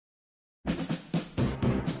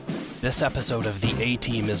This episode of The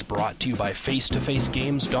A-Team is brought to you by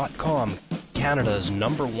FaceToFaceGames.com, Canada's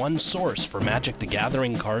 #1 source for Magic the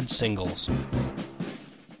Gathering card singles.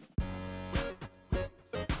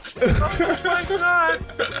 Oh my god!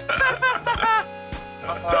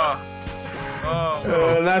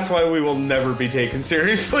 That's why we will never be taken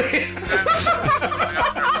seriously.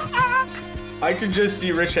 I can just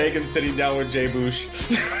see Rich Hagan sitting down with Jay Boosh.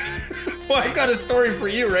 Well, I got a story for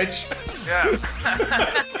you, Rich. Yeah.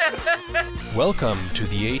 Welcome to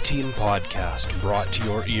the A-Team podcast, brought to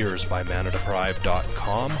your ears by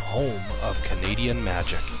ManaDeprived.com, home of Canadian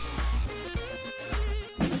Magic.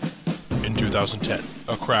 In 2010,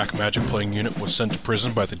 a crack Magic playing unit was sent to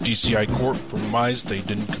prison by the DCI court for crimes they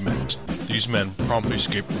didn't commit. These men promptly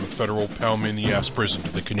escaped from a federal pound-me-in-the-ass prison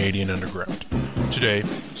to the Canadian underground. Today,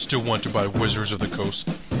 still wanted by wizards of the coast,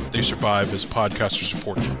 they survive as podcasters of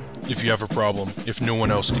fortune. If you have a problem, if no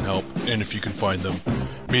one else can help, and if you can find them,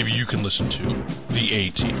 maybe you can listen to The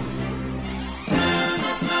A-Team.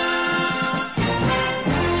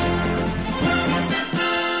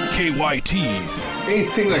 KYT.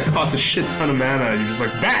 Anything that costs a shit ton of mana, you're just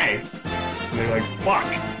like, bang! And they're like, fuck.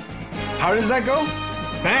 How does that go?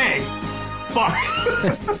 Bang! Fuck!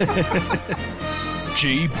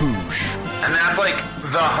 Jay Boosh. And that's like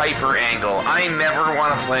the hyper angle. I never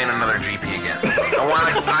want to play in another GP again.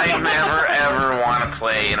 I never ever want to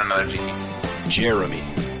play in another GP. Jeremey.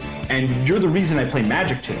 And you're the reason I play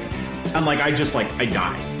Magic today. I'm like, I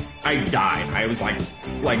died. I was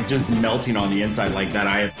like just melting on the inside like that.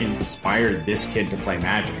 I have inspired this kid to play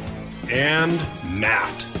Magic. And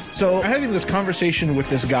Matt. So I'm having this conversation with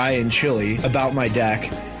this guy in Chile about my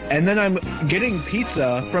deck, and then I'm getting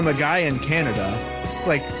pizza from a guy in Canada. It's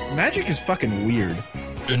like, Magic is fucking weird.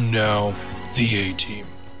 And now, The A-Team.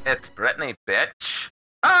 It's Brittany, bitch.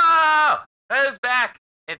 Oh! Who's back?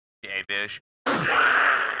 It's Jay Boosh.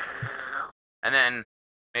 And then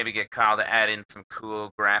maybe get Kyle to add in some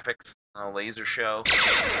cool graphics, a laser show,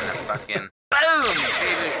 and then fucking boom!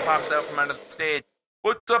 Jay Boosh pops out from under the stage.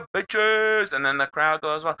 What's up, bitches? And then the crowd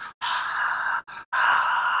goes, well,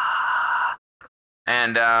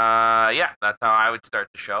 and yeah, that's how I would start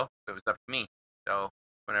the show if it was up to me. So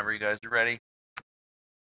whenever you guys are ready.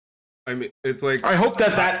 I mean, it's like... I hope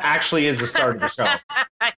that actually is the start of the show.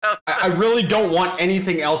 I really don't want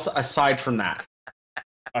anything else aside from that.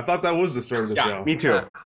 I thought that was the start of the show. Me too.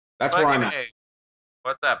 That's where I'm at.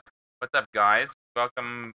 What's up? What's up, guys?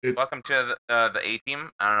 Welcome to the A-Team.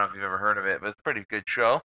 I don't know if you've ever heard of it, but it's a pretty good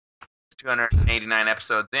show. It's 289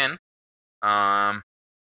 episodes in.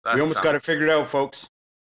 We almost got it figured out, folks.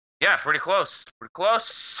 Yeah, pretty close. Pretty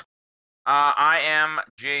close. I am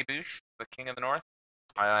Jay Boosh, the King of the North.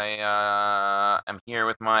 I am here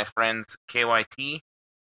with my friends KYT.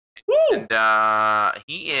 Woo! And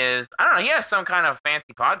he is, I don't know, he has some kind of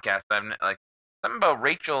fancy podcast. Something about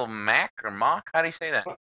Rachel Mack or Mock. How do you say that?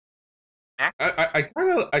 Mack? I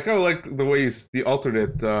kind of like the way he's the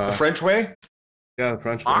alternate. The French way? Yeah, the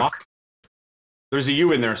French way. Mock? There's a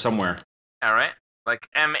U in there somewhere. All right. Like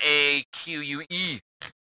MAQUE.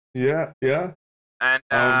 Yeah.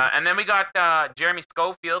 And then we got Jeremey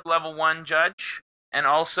Schofield, level 1 judge, and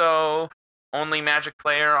also only Magic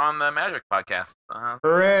player on the Magic podcast.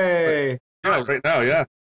 Hooray! Yeah, right now, yeah.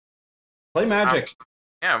 Play Magic.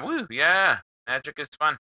 Yeah, woo, yeah. Magic is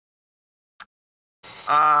fun.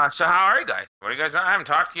 So how are you guys? What are you guys doing? I haven't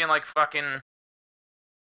talked to you in like fucking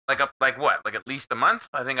like at least a month?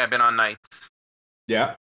 I think I've been on nights.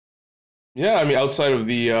 Yeah. Yeah, I mean, outside of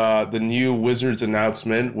the new Wizards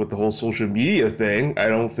announcement with the whole social media thing, I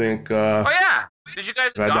don't think... oh, yeah! Did you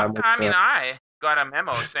guys... I got a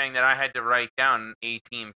memo saying that I had to write down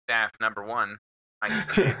A-Team staff number 1.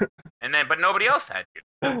 But nobody else had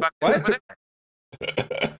to. What?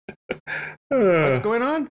 What's going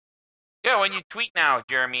on? Yeah, when you tweet now,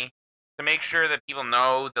 Jeremy, to make sure that people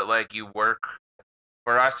know that, like, you work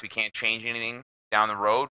for us, we can't change anything down the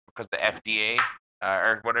road because the FDA...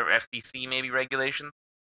 or whatever, FCC maybe regulations.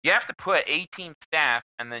 You have to put A-Team staff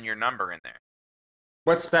and then your number in there.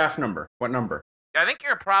 What staff number? What number? I think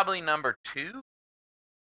you're probably number 2.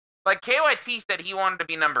 Like, KYT said he wanted to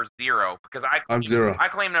be number 0 because I'm 0. I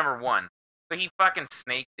claim number 1. So he fucking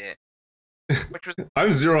snaked it. Which was...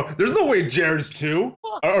 I'm 0. There's no way Jared's 2.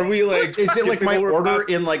 Are we like... Is it like my order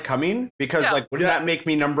in like coming? Because wouldn't that make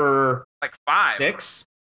me number... Like 5. 6?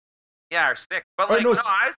 Yeah, or 6. But like, no,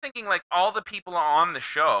 I was thinking like all the people on the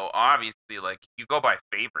show, obviously, like you go by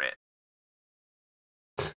favorite,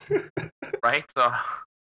 right? So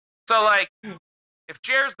like, if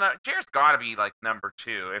Jared's got to be like number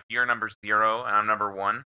 2. If you're number 0 and I'm number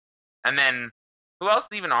 1, and then who else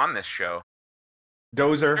is even on this show?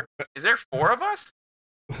 Dozer. Is there 4 of us?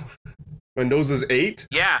 Mendoza's 8?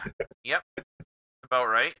 Yeah. Yep. About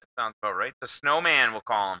right. Sounds about right. The Snowman, we'll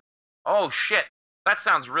call him. Oh, shit. That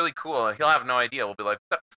sounds really cool. He'll have no idea. We'll be like,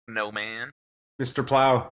 what's up, Snowman? Mr.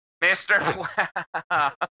 Plow. Mr.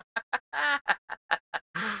 Plow.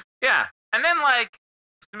 Yeah. And then, like,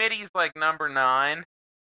 Smitty's, like, number 9.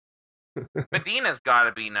 Medina's got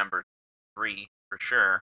to be number 3, for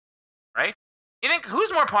sure. Right? You think,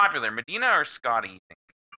 who's more popular, Medina or Scotty, you think?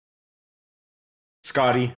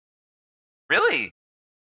 Scotty. Really?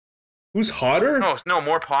 Who's hotter? No,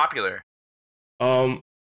 more popular.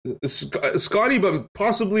 Scotty, but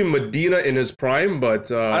possibly Medina in his prime,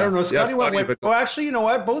 but I don't know. Scotty went Scotty, well, actually, you know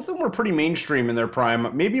what? Both of them were pretty mainstream in their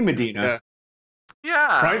prime. Maybe Medina.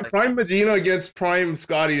 Yeah. Prime Medina against prime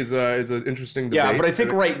Scotty is an interesting debate. Yeah, but I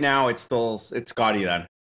think right now it's Scotty then.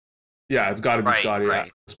 Yeah, it's got to be Scotty.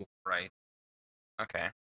 Right. Yeah. Right. Okay.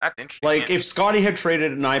 That's interesting. Like, if Scotty had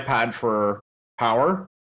traded an iPad for power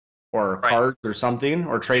or cards or something,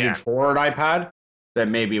 or traded for an iPad, then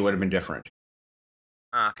maybe it would have been different.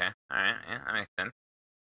 Okay. All right. Yeah, that makes sense.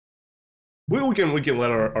 We can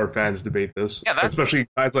let our fans debate this. Yeah, especially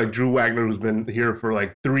guys like Drew Wagner, who's been here for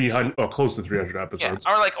like 300 or close to 300 episodes.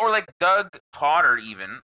 Yeah. Or like Doug Potter,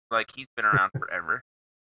 even. Like, he's been around forever.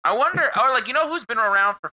 I wonder, or like, you know who's been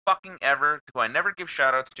around for fucking ever, who I never give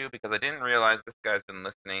shoutouts to because I didn't realize this guy's been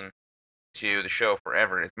listening to the show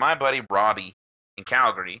forever. It's my buddy Robbie in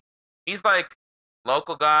Calgary. He's like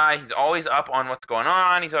local guy. He's always up on what's going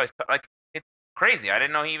on. He's always like, it's crazy. I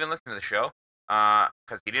didn't know he even listened to the show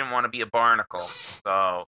because he didn't want to be a barnacle.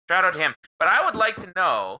 So shout out to him. But I would like to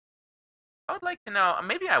know.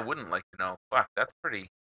 Maybe I wouldn't like to know. Fuck, that's pretty.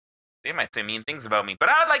 They might say mean things about me. But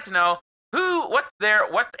I would like to know what's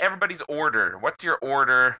everybody's order. What's your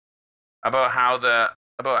order about how the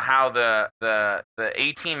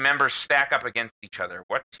A-team members stack up against each other?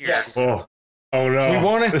 What's your? Yes. Oh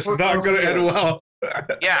no! This is not going to end well.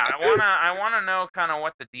 Yeah, I wanna know kind of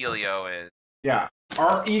what the dealio is. Yeah,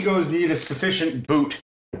 our egos need a sufficient boot,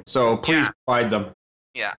 so please provide them.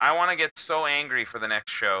 Yeah, I want to get so angry for the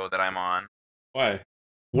next show that I'm on. Why?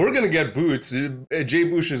 We're gonna get boots. Jay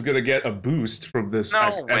Boosh is gonna get a boost from this.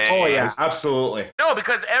 No way. Oh yeah, absolutely. No,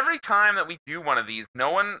 because every time that we do one of these, no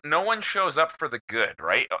one shows up for the good,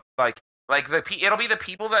 right? Like it'll be the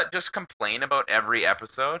people that just complain about every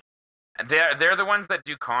episode. They're the ones that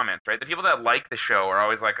do comments, right? The people that like the show are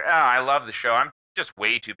always like, I love the show. I'm just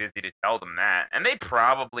way too busy to tell them that. And they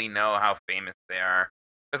probably know how famous they are.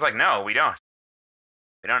 It's like, no, we don't.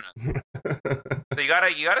 We don't know. So you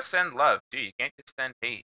gotta send love, too. You can't just send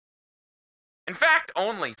hate. In fact,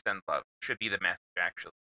 only send love should be the message,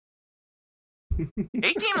 actually.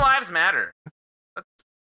 18 lives matter.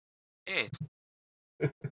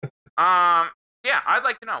 Yeah, I'd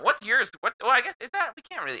like to know. What's yours? Well, I guess, we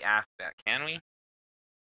can't really ask that, can we?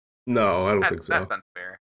 No, I don't think so. That's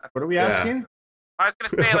unfair. What are we asking? I was going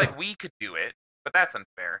to say, like, we could do it, but that's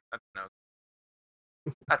unfair. That's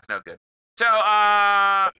no good. So,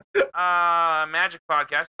 Magic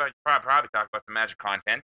podcast, but probably talk about some Magic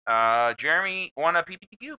content. Jeremy won a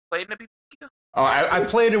PPTQ, played in a PPTQ. Oh, I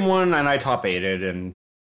played in one and I top 8'd, and it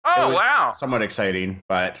was wow, somewhat exciting,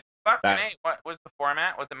 but what was the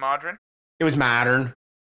format? Was it Modern? It was Modern.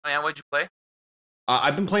 Oh yeah, what'd you play?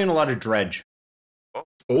 I've been playing a lot of Dredge.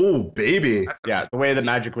 Oh baby, the way that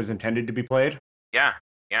Magic was intended to be played. Yeah,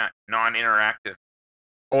 non-interactive.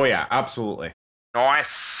 Oh yeah, absolutely.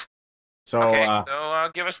 Nice. So, okay,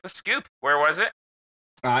 give us the scoop. Where was it?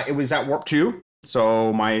 It was at Warp 2,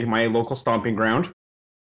 so my local stomping ground.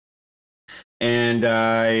 And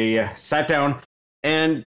I sat down,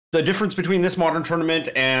 and the difference between this Modern tournament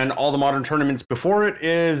and all the Modern tournaments before it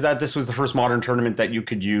is that this was the first Modern tournament that you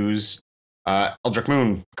could use Eldritch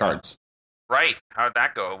Moon cards. Right. How'd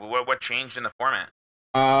that go? What changed in the format?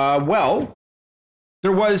 Well,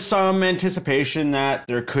 there was some anticipation that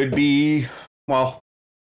there could be, well,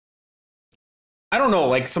 I don't know,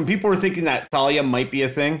 like some people were thinking that Thalia might be a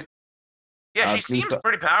thing. Yeah, she seems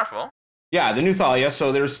pretty powerful. Yeah, the new Thalia,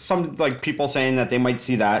 so there's some like people saying that they might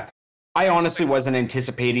see that. I honestly wasn't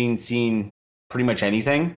anticipating seeing pretty much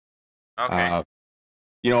anything. Okay.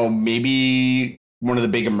 Maybe one of the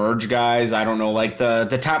big Emerge guys. I don't know. Like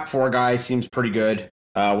the Tap 4 guy seems pretty good.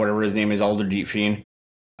 Whatever his name is, Elder Deep Fiend.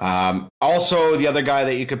 Also, the other guy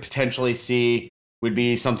that you could potentially see would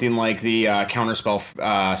be something like the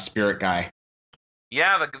Counterspell Spirit guy.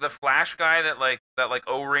 Yeah, the Flash guy that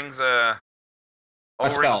O-rings a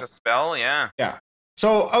spell. Yeah. Yeah.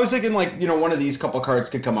 So I was thinking one of these couple cards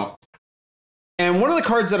could come up. And one of the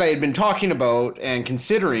cards that I had been talking about and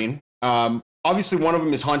considering, obviously one of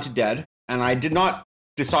them is Haunted Dead, and I did not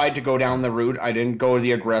decide to go down the route. I didn't go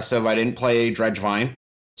the aggressive. I didn't play Dredgevine.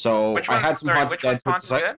 So Which I one's, had some sorry, Haunted which Dead. one's put Haunted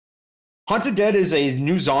aside. Dead? Haunted Dead is a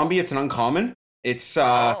new zombie. It's an uncommon. It's 3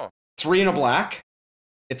 and a black.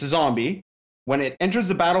 It's a zombie. When it enters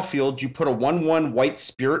the battlefield, you put a 1/1 white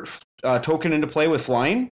spirit token into play with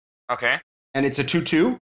flying, Okay. and it's a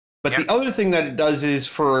 2/2. But Yep. the other thing that it does is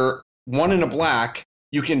for 1 and a black,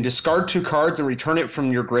 you can discard 2 cards and return it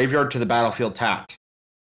from your graveyard to the battlefield tapped.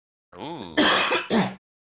 Ooh.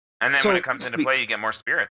 And then So when it comes into basically- play, you get more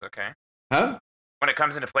spirits. Okay. Huh? When it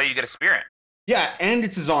comes into play, you get a spirit. Yeah, and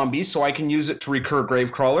it's a zombie, so I can use it to recur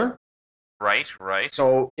Gravecrawler. Right.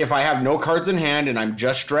 So if I have no cards in hand and I'm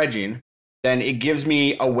just dredging, then it gives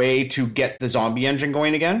me a way to get the zombie engine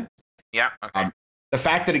going again. Yeah. Okay. The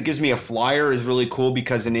fact that it gives me a flyer is really cool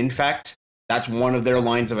because in Infect, that's one of their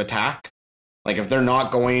lines of attack. Like if they're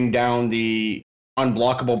not going down the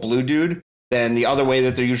unblockable blue dude, then the other way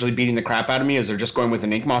that they're usually beating the crap out of me is they're just going with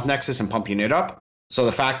an Inkmoth Nexus and pumping it up. So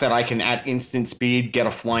the fact that I can at instant speed get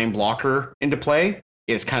a flying blocker into play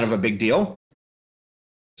is kind of a big deal.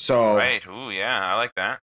 So Right. Ooh, yeah. I like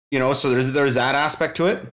that. so there's that aspect to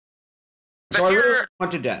it. So I really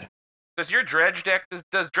want to Dead. Does your dredge deck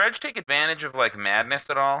does dredge take advantage of like madness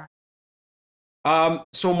at all?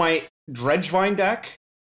 So my Dredgevine deck,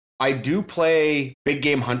 I do play Big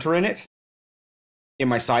Game Hunter in it, in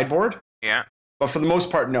my sideboard. Yeah. But for the most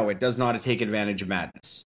part, no, it does not take advantage of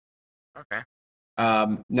madness. Okay.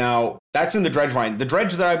 Now that's in the Dredgevine. The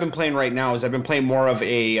dredge that I've been playing right now is I've been playing more of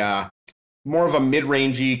a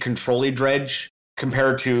mid-rangey, control-y dredge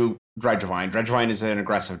compared to Dredgevine. Dredgevine is an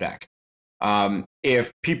aggressive deck.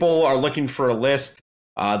 If people are looking for a list,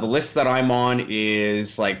 the list that I'm on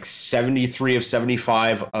is like 73 of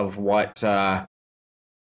 75 of what someone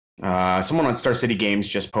on Star City Games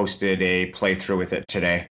just posted a playthrough with it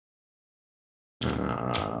today.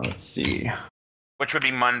 Let's see. Which would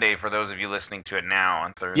be Monday for those of you listening to it now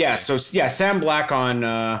on Thursday. Yeah, Sam Black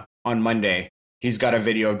on Monday, he's got a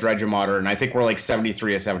video of Dredge and Modern, and I think we're like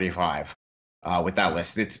 73 of 75 with that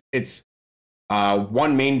list. It's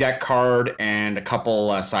one main deck card and a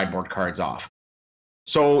couple sideboard cards off.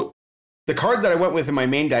 So the card that I went with in my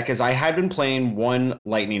main deck is I had been playing one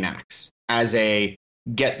Lightning Axe as a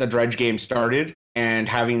get the dredge game started and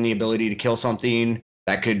having the ability to kill something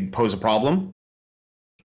that could pose a problem.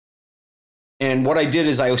 And what I did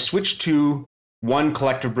is I switched to one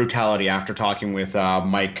Collective Brutality after talking with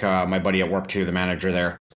Mike, my buddy at Warp 2, the manager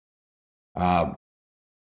there.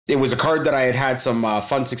 It was a card that I had some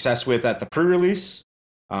fun success with at the pre-release.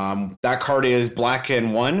 That card is black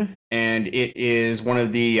and 1, and it is one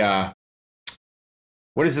of the...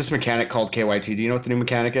 what is this mechanic called, KYT? Do you know what the new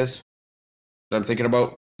mechanic is that I'm thinking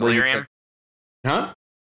about? Delirium? Huh?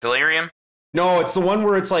 Delirium? No, it's the one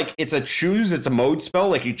where it's like, it's a mode spell,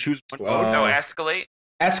 like you choose one mode. No, escalate?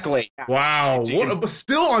 Escalate. Wow. So you can- But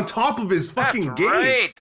still on top of his fucking That's game.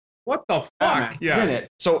 right. What the fuck? It's in it.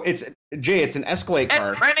 So it's an escalate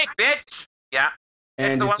card. Rennick, bitch! Yeah.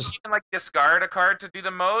 It's And the one it's where you can like discard a card to do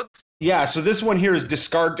the modes? yeah, so this one here is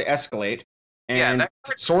discard to escalate. Yeah, And that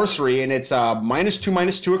it's sorcery, and it's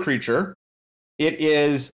 -2/-2 a creature. It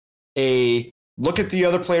is a look at the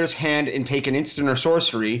other player's hand and take an instant or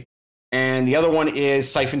sorcery. And the other one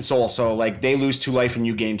is Siphon Soul, so like they lose 2 life and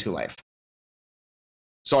you gain 2 life.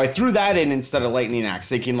 So I threw that in instead of Lightning Axe,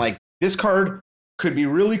 thinking like this card could be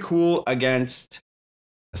really cool against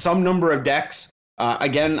some number of decks.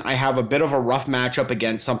 Again, I have a bit of a rough matchup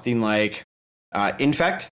against something like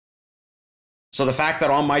Infect. So the fact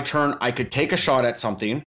that on my turn I could take a shot at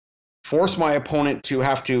something, force my opponent to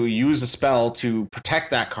have to use a spell to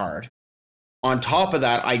protect that card. On top of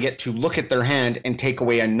that, I get to look at their hand and take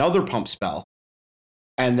away another pump spell.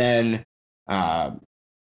 And then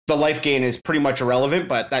the life gain is pretty much irrelevant,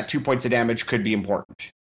 but that 2 points of damage could be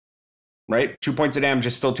important. Right? 2 points of damage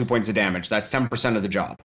is still 2 points of damage. That's 10% of the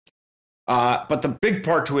job. But the big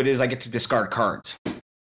part to it is I get to discard cards.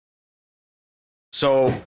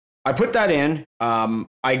 So I put that in.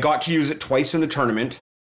 I got to use it twice in the tournament.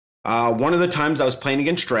 One of the times I was playing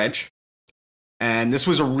against Dredge. And this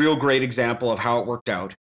was a real great example of how it worked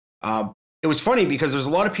out. It was funny because there's a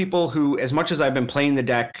lot of people who, as much as I've been playing the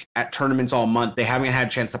deck at tournaments all month, they haven't had a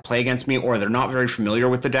chance to play against me, or they're not very familiar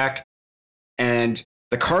with the deck. And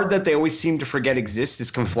the card that they always seem to forget exists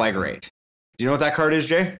is Conflagrate. Do you know what that card is,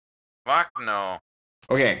 Jay? Fuck no.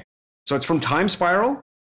 Okay, so it's from Time Spiral,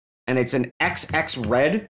 and it's an XX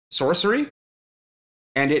red sorcery,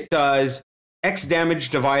 and it does X damage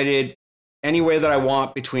divided any way that I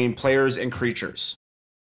want between players and creatures.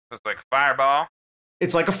 It's like fireball.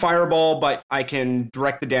 It's like a fireball, but I can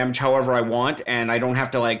direct the damage however I want, and I don't have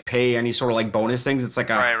to like pay any sort of like bonus things. It's like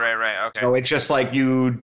a Right. Okay. So it's just like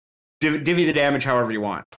you divvy the damage however you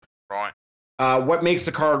want. Right. what makes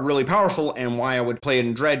the card really powerful and why I would play it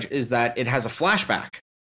in Dredge is that it has a flashback.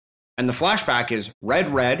 And the flashback is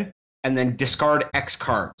red, and then discard X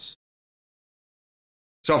cards.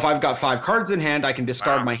 So if I've got 5 cards in hand, I can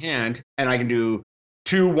discard my hand, and I can do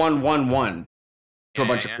 2-1-1-1 to a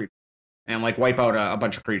bunch of creatures. And like wipe out a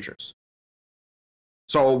bunch of creatures.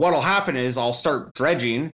 So what'll happen is I'll start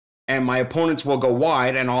dredging, and my opponents will go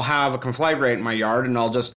wide, and I'll have a Conflagrate in my yard, and I'll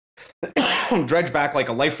just dredge back like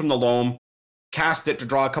a Life from the Loam, cast it to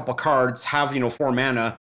draw a couple cards, have 4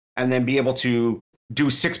 mana, and then be able to do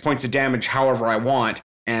 6 points of damage however I want,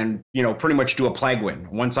 and pretty much do a Plague Win,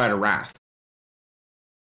 one side of Wrath.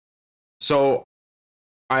 So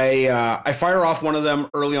I fire off one of them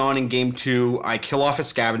early on in game 2. I kill off a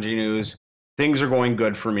Scavenging Ooze. Things are going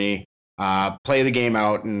good for me. Play the game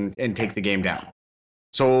out and take the game down.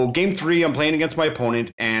 So game 3, I'm playing against my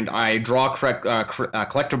opponent, and I draw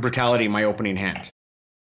Collective Brutality in my opening hand.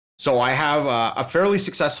 So I have a fairly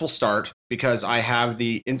successful start because I have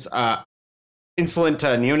the Insolent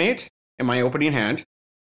Neonate in my opening hand,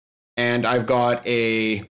 and I've got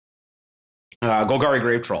a Golgari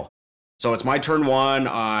Grave Troll. So it's my turn 1,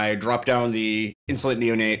 I drop down the Insolent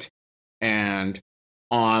Neonate, and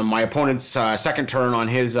on my opponent's second turn on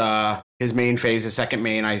his main phase, his second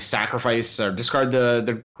main, I sacrifice or discard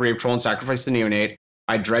the Grave Troll and sacrifice the Neonate.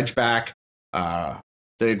 I dredge back the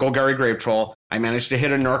Golgari Grave Troll. I managed to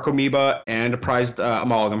hit a Narcomoeba and a Prized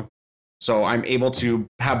Amalgam. So I'm able to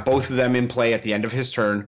have both of them in play at the end of his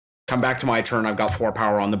turn. Come back to my turn, I've got 4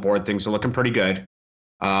 power on the board. Things are looking pretty good.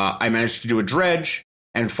 I managed to do a dredge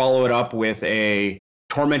and follow it up with a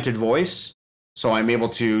Tormented Voice. So I'm able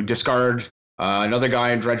to discard another guy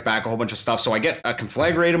and dredge back a whole bunch of stuff. So I get a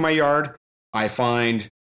Conflagrate in my yard. I find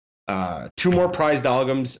 2 more Prized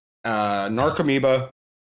Amalgams, Narcomoeba,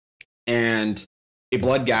 and a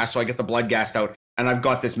Bloodghast. So I get the Bloodghast out, and I've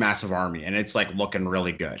got this massive army, and it's like looking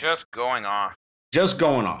really good. Just going off.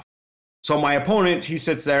 So my opponent, he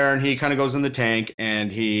sits there, and he kind of goes in the tank,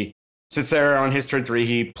 and he sits there on his turn 3.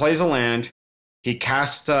 He plays a land. He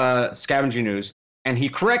casts Scavenging Ooze, and he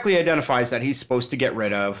correctly identifies that he's supposed to get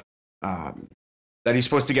rid of the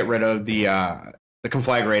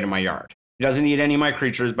Conflagrate in my yard. He doesn't eat any of my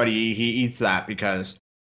creatures, but he eats that because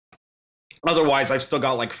otherwise I've still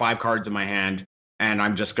got like 5 cards in my hand, and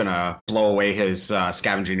I'm just gonna blow away his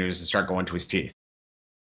Scavenging Ooze and start going to his teeth.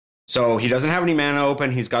 So he doesn't have any mana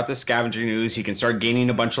open. He's got this Scavenging Ooze. He can start gaining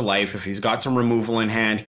a bunch of life. If he's got some removal in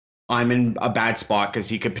hand, I'm in a bad spot because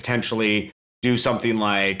he could potentially do something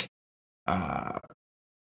like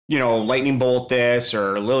Lightning Bolt this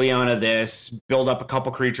or Liliana this, build up a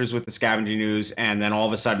couple creatures with the Scavenging Ooze, and then all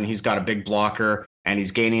of a sudden he's got a big blocker and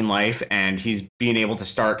he's gaining life, and he's being able to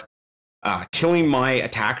start killing my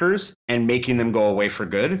attackers and making them go away for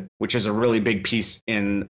good, which is a really big piece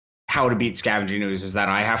in how to beat Scavenging Ooze, is that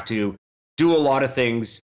I have to do a lot of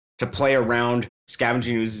things to play around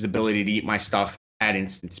Scavenging Ooze's ability to eat my stuff at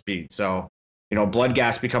instant speed. So,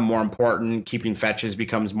 Bloodghast become more important, keeping fetches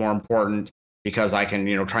becomes more important, because I can,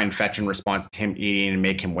 try and fetch in response to him eating and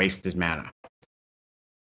make him waste his mana.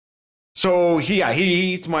 So he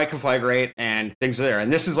eats my Conflagrate and things are there.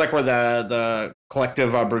 And this is like where the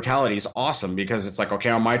Collective Brutality is awesome, because it's like,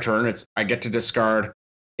 okay, on my turn, I get to discard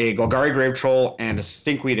a Golgari Grave Troll and a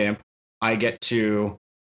Stinkweed Imp. I get to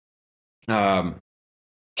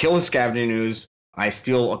kill his Scavenging Ooze. I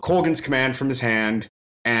steal a Kolgan's Command from his hand,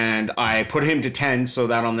 and I put him to 10 so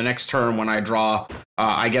that on the next turn when I draw,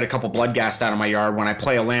 I get a couple Bloodghast out of my yard. When I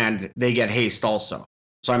play a land, they get haste also.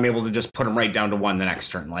 So I'm able to just put them right down to 1 the next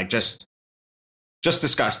turn. Like, just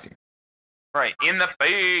disgusting. Right, in the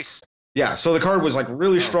face! Yeah, so the card was, like,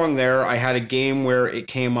 really strong there. I had a game where it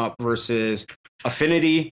came up versus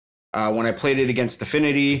Affinity. When I played it against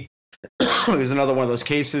Affinity, it was another one of those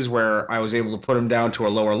cases where I was able to put him down to a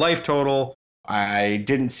lower life total. I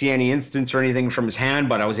didn't see any instance or anything from his hand,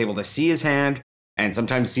 but I was able to see his hand, and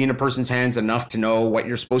sometimes seeing a person's hand's enough to know what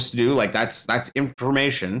you're supposed to do. Like, that's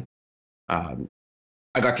information.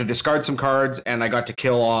 I got to discard some cards, and I got to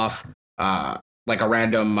kill off like a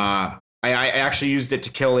random. I actually used it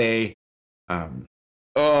to kill a.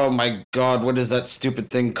 Oh my god, what is that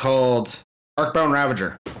stupid thing called? Arcbound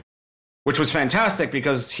Ravager. Which was fantastic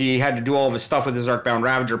because he had to do all of his stuff with his Arcbound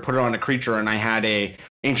Ravager, put it on a creature, and I had a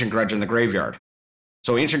Ancient Grudge in the graveyard.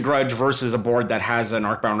 So Ancient Grudge versus a board that has an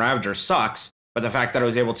Arcbound Ravager sucks, but the fact that I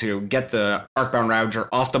was able to get the Arcbound Ravager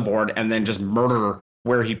off the board and then just murder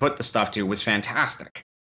where he put the stuff to was fantastic.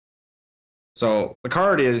 So the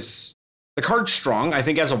card's strong. I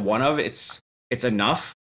think as a one of, it's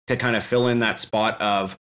enough to kind of fill in that spot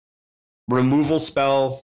of removal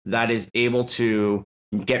spell that is able to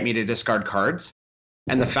get me to discard cards.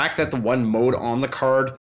 And the fact that the one mode on the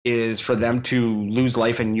card is for them to lose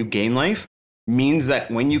life and you gain life means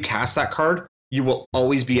that when you cast that card, you will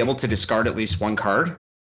always be able to discard at least one card.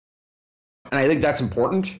 And I think that's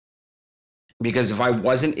important because if I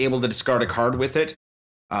wasn't able to discard a card with it,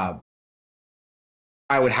 I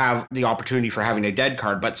would have the opportunity for having a dead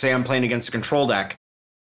card. But say I'm playing against a control deck,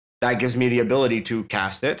 that gives me the ability to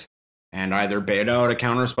cast it and either bait out a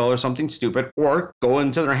counterspell or something stupid, or go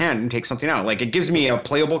into their hand and take something out. Like, it gives me a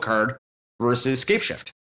playable card versus Scapeshift,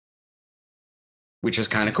 which is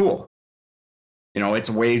kind of cool. You know, it's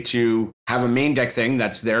a way to have a main deck thing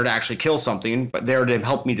that's there to actually kill something, but there to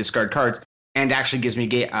help me discard cards, and actually gives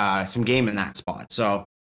me some game in that spot. So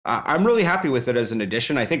I'm really happy with it as an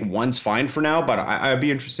addition. I think one's fine for now, but I'd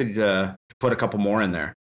be interested to put a couple more in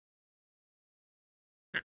there.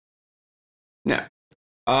 Yeah.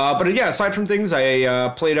 But yeah, aside from things, I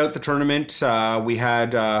played out the tournament. We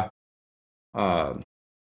had, oh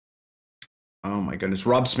my goodness,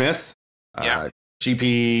 Rob Smith,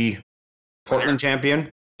 GP Portland champion.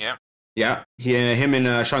 Yeah. Yeah. Him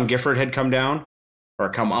and Sean Gifford had come down, or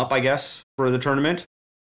come up, I guess, for the tournament.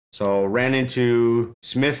 So ran into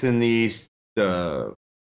Smith in the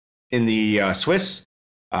Swiss.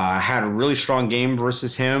 Had a really strong game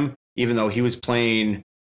versus him, even though he was playing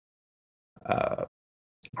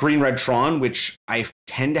Green Red Tron, which I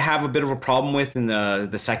tend to have a bit of a problem with in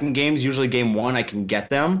the second games. Usually game one I can get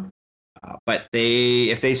them, but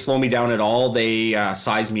if they slow me down at all, they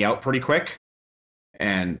size me out pretty quick,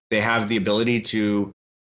 and they have the ability to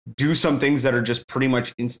do some things that are just pretty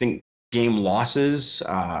much instant game losses.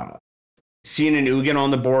 Seeing an Ugin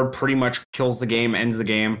on the board pretty much kills the game, ends the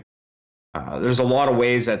game. There's a lot of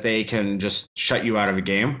ways that they can just shut you out of a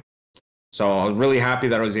game. So I was really happy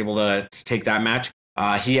that I was able to take that match.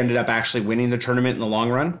 He ended up actually winning the tournament in the long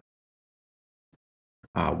run.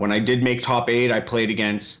 When I did make top 8, I played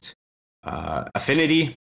against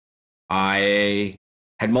Affinity. I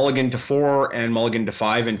had mulligan to 4 and mulligan to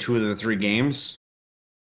 5 in 2 of the 3 games.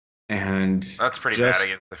 And that's pretty bad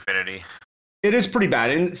against Affinity. It is pretty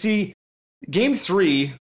bad. And see, game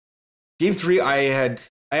 3, I had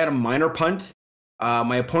a minor punt.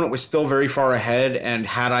 My opponent was still very far ahead, and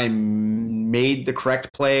had I made the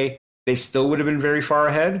correct play, they still would have been very far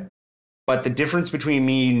ahead. But the difference between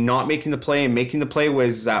me not making the play and making the play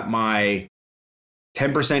was that my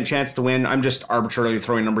 10% chance to win, I'm just arbitrarily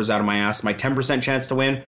throwing numbers out of my ass, my 10% chance to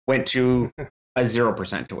win went to a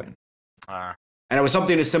 0% to win. And it was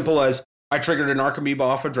something as simple as I triggered an Archamoeba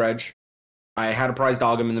off a dredge. I had a prized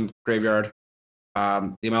Amalgam in the graveyard.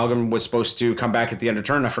 The Amalgam was supposed to come back at the end of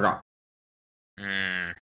turn. I forgot.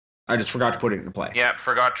 I just forgot to put it into play. Yeah,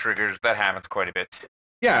 forgot triggers. That happens quite a bit.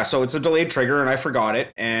 Yeah, so it's a delayed trigger, and I forgot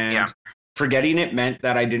it. And forgetting it meant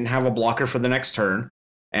that I didn't have a blocker for the next turn.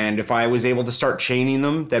 And if I was able to start chaining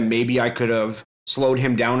them, then maybe I could have slowed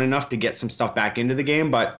him down enough to get some stuff back into the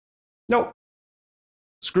game. But nope.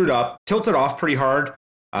 Screwed up. Tilted off pretty hard.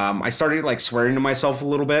 I started like swearing to myself a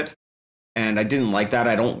little bit, and I didn't like that.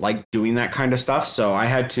 I don't like doing that kind of stuff, so I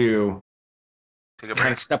had to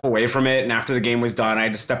kind of step away from it. And after the game was done, I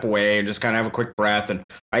had to step away and just kind of have a quick breath. And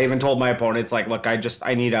I even told my opponents, like, look, I just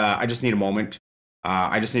need a moment.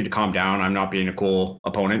 I just need to calm down. I'm not being a cool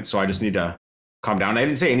opponent, so I just need to calm down. I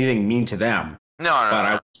didn't say anything mean to them. No. But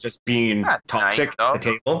I was just being toxic at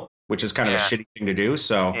the table, which is kind of a shitty thing to do.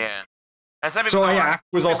 So yeah. So after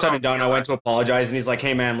it was all said and done, I went to apologize, and he's like,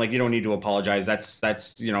 "Hey man, like, you don't need to apologize. That's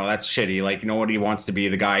that's shitty. Like, nobody wants to be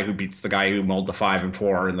the guy who beats the guy who mulled the 5 and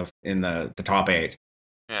 4 in the top 8."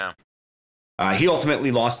 Yeah. He ultimately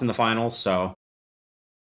lost in the finals, so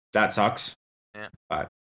that sucks. Yeah.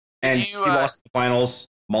 He lost the finals,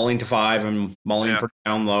 mulling to 5 and mulling pretty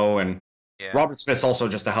down low, and Robert Smith's also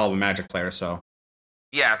just a hell of a Magic player, so.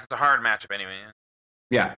 Yeah, it's a hard matchup anyway.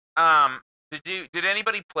 Yeah. Did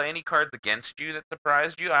anybody play any cards against you that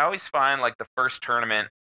surprised you? I always find like the first tournament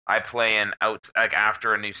I play in like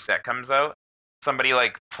after a new set comes out, somebody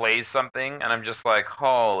like plays something and I'm just like,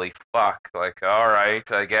 holy fuck, like, all right,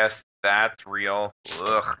 I guess that's real.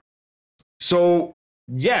 Ugh. So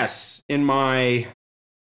yes, in my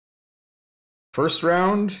first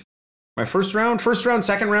round,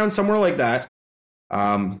 second round, somewhere like that.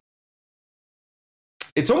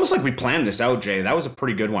 It's almost like we planned this out, Jay. That was a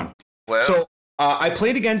pretty good one. Well, so I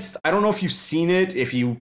played against, I don't know if you've seen it, if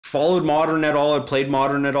you followed Modern at all, or played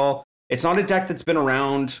Modern at all. It's not a deck that's been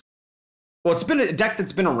around. Well, it's been a deck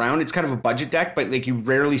that's been around. It's kind of a budget deck, but like you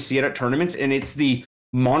rarely see it at tournaments, and it's the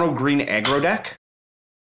mono green aggro deck.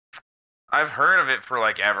 I've heard of it for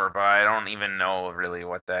like ever, but I don't even know really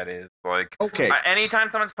what that is. Like, okay, anytime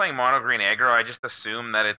someone's playing mono green aggro, I just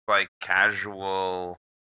assume that it's like casual,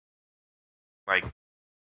 like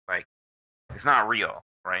It's not real,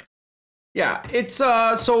 right? Yeah, it's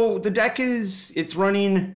so the deck it's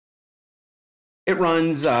running. It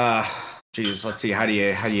runs geez, let's see, how do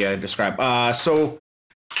you describe? So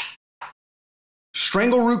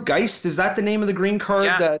Strangleroot Geist, is that the name of the green card?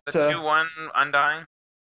 Yeah, that the 2/1 Undying.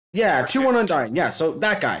 Yeah, 2/1 Undying. Yeah, so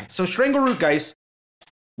that guy. So Strangleroot Geist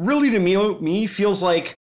really to me feels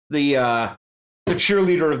like the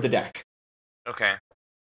cheerleader of the deck. Okay.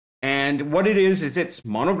 And what it is it's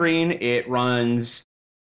mono green. It runs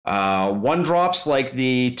 1-drops like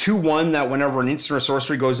the 2/1 that whenever an instant or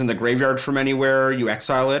sorcery goes in the graveyard from anywhere, you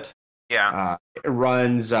exile it. Yeah. It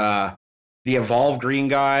runs the Evolve green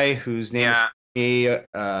guy whose name is a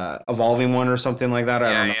Evolving one or something like that.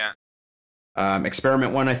 I don't know. Yeah.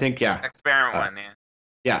 Experiment one, I think. Yeah. Experiment one, yeah.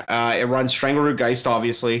 Yeah. It runs Strangleroot Geist,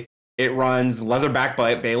 obviously. It runs Leatherback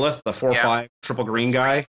Bailiff, the 4/5 triple green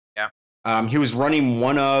guy. Yeah. He was running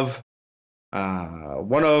one of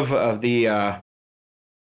the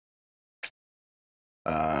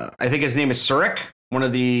I think his name is Surik, one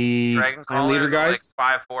of the Dragon clan leader guys.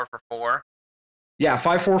 Like 5/4 for 4. Yeah,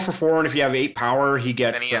 5/4 for 4, and if you have 8 power, he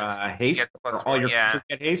gets haste. He gets or all your creatures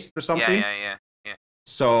get haste or something. Yeah.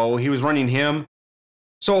 So he was running him.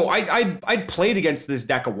 So I'd played against this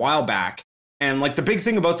deck a while back, and like the big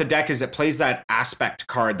thing about the deck is it plays that aspect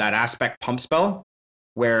card, that aspect pump spell,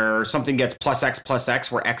 where something gets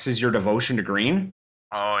 +X/+X, where X is your devotion to green.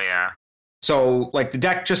 Oh yeah. So like the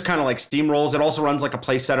deck just kind of like steamrolls. It also runs like a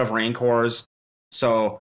play set of Rancors.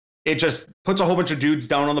 So it just puts a whole bunch of dudes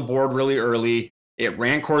down on the board really early. It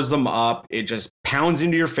Rancors them up. It just pounds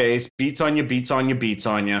into your face, beats on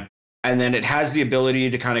you. And then it has the ability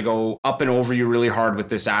to kind of go up and over you really hard with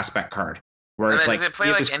this aspect card. Where it's like,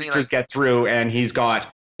 his creatures get through, and he's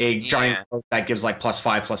got a giant that gives like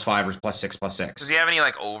 +5/+5 or +6/+6. Does he have any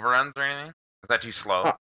like overruns or anything? Is that too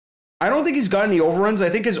slow? I don't think he's got any overruns. I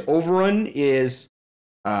think his overrun is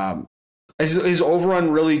his overrun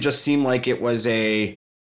really just seemed like it was a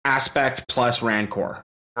aspect plus Rancor.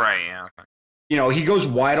 Right, yeah. Okay. You know, he goes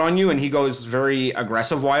wide on you, and he goes very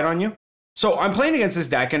aggressive wide on you. So I'm playing against this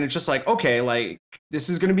deck, and it's just like, okay, like this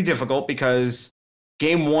is going to be difficult because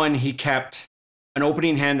game 1 he kept an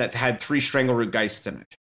opening hand that had 3 Strangleroot Geists in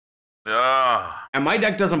it. Ugh. And my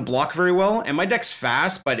deck doesn't block very well, and my deck's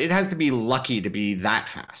fast, but it has to be lucky to be that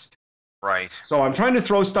fast. Right. So I'm trying to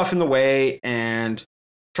throw stuff in the way, and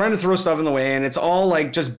it's all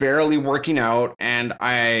like just barely working out, and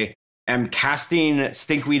I am casting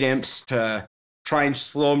Stinkweed Imps to try and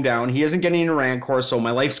slow him down. He isn't getting a Rancor, so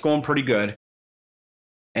my life's going pretty good.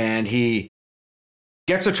 And he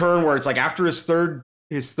gets a turn where it's like after his third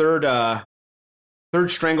Strangleroot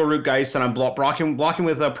Geist, and I'm blocking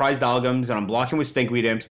with Prized Algams, and I'm blocking with Stinkweed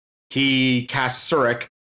Imps. He casts Surik.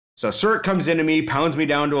 So Surik comes into me, pounds me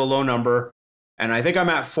down to a low number, and I think I'm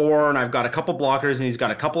at 4, and I've got a couple blockers, and he's got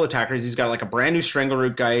a couple attackers. He's got like a brand new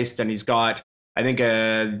Strangleroot Geist, and he's got, I think,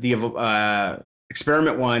 the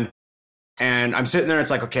Experiment one. And I'm sitting there, it's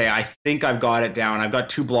like, okay, I think I've got it down. I've got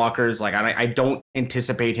 2 blockers. Like, I don't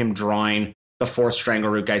anticipate him drawing the 4th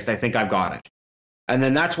Strangleroot Geist. I think I've got it. And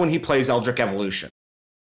then that's when he plays Eldritch Evolution.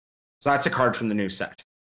 So that's a card from the new set.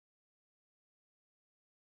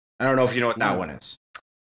 I don't know if you know what that one is.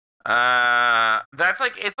 That's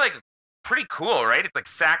like, it's like pretty cool, right? It's like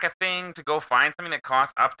sack a thing to go find something that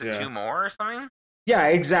costs up to 2 more or something. Yeah,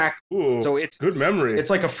 exactly. Ooh, so it's good memory.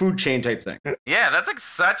 It's like a food chain type thing. Yeah, that's like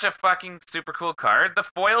such a fucking super cool card. The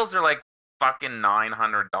foils are like fucking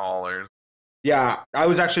 $900. Yeah, I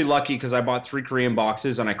was actually lucky because I bought 3 Korean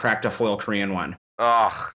boxes and I cracked a foil Korean one.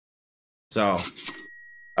 Ugh. So,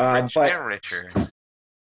 richer.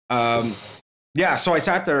 Yeah, so I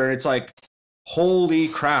sat there and it's like, holy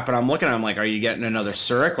crap! And I'm looking at him like, are you getting another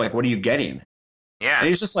Surik? Like, what are you getting? Yeah. And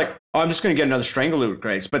he's just like, oh, I'm just going to get another Strangleroot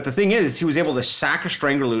Geist. But the thing is, he was able to sack a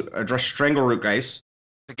Strangleroot Geist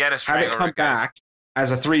to get a have it come back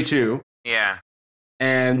as a 3/2. Yeah.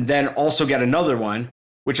 And then also get another one,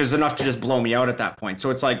 which is enough to just blow me out at that point.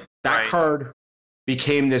 So it's like that card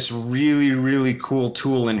became this really, really cool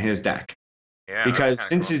tool in his deck. Yeah. Because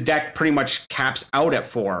since his deck pretty much caps out at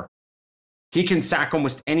 4, he can sack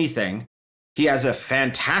almost anything. He has a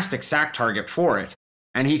fantastic sack target for it,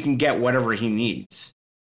 and he can get whatever he needs.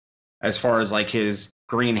 As far as like his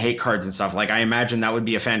green hate cards and stuff, like I imagine that would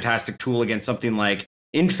be a fantastic tool against something like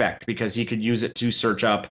Infect, because he could use it to search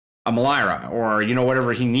up a Malira or, you know,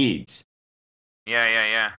 whatever he needs.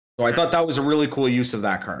 Yeah. So I thought that was a really cool use of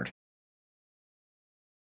that card.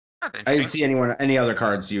 I didn't see any other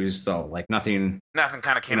cards used though, like nothing. Nothing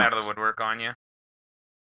kind of came out of the woodwork on you.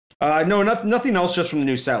 No, nothing else just from the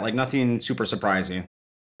new set, like nothing super surprising.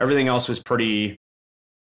 Everything else was pretty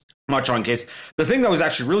much on case. The thing that was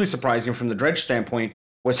actually really surprising from the Dredge standpoint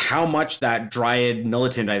was how much that Dryad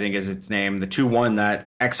Militant, I think is its name, the 2/1 that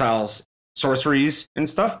exiles sorceries and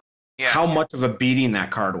stuff, how much of a beating that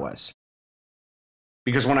card was.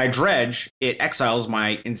 Because when I dredge, it exiles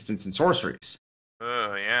my instants and sorceries.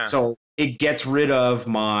 Oh, yeah. So it gets rid of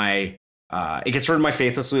my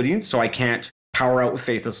Faithless Looting, so I can't power out with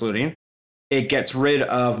Faithless Looting. It gets rid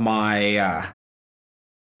of my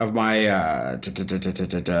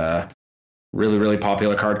really, really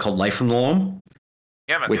popular card called Life from the Loam.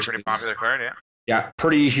 Yeah, that's a pretty popular card, yeah. Yeah,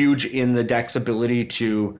 pretty huge in the deck's ability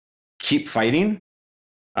to keep fighting.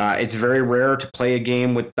 It's very rare to play a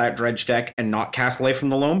game with that Dredge deck and not cast Life from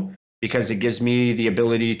the Loam, because it gives me the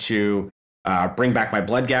ability to bring back my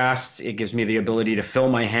Bloodghast. It gives me the ability to fill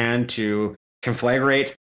my hand to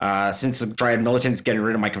Conflagrate. Since the Dryad Militant's getting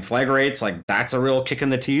rid of my Conflagrates, like, that's a real kick in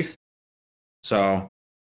the teeth. So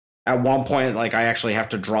at one point, like, I actually have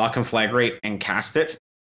to draw Conflagrate and cast it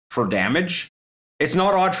for damage. It's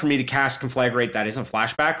not odd for me to cast Conflagrate that isn't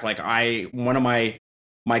flashback. Like, one of my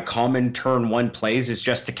common turn 1 plays is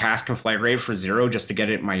just to cast Conflagrate for 0 just to get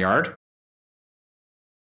it in my yard.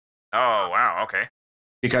 Oh, wow, okay.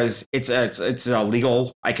 Because it's a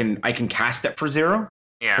legal, I can cast it for 0.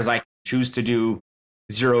 Yeah. Because I choose to do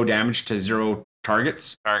 0 damage to 0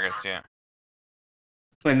 targets. Targets, yeah.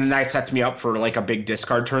 And then that sets me up for, like, a big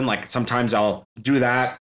discard turn. Like, sometimes I'll do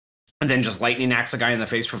that and then just Lightning Axe a guy in the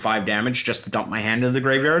face for 5 damage just to dump my hand into the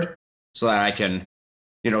graveyard so that I can,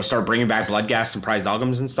 start bringing back Bloodghast and Prized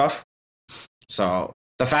Algums and stuff. So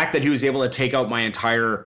the fact that he was able to take out my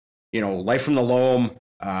entire, Life from the Loam,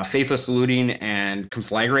 Faithless Looting, and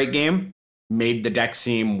Conflagrate game made the deck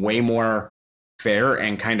seem way more fair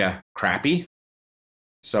and kind of crappy.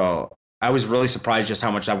 So I was really surprised just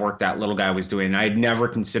how much that work that little guy was doing. I'd never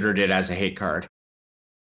considered it as a hate card.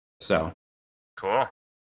 So. Cool.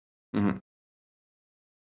 Mm-hmm.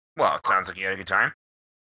 Well, it sounds like you had a good time.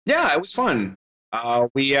 Yeah, it was fun.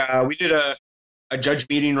 We did a judge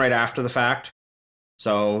meeting right after the fact.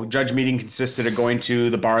 So judge meeting consisted of going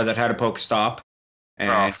to the bar that had a Pokestop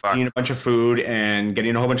and eating a bunch of food and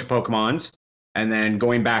getting a whole bunch of Pokemons, and then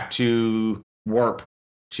going back to Warp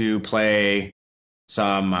to play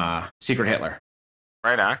some Secret Hitler.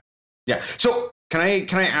 Right on. Yeah. So can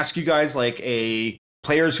I ask you guys, like,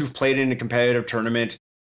 players who've played in a competitive tournament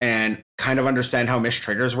and kind of understand how miss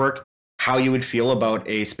triggers work, how you would feel about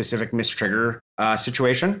a specific miss trigger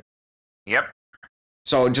situation? Yep.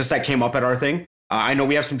 So just that came up at our thing. I know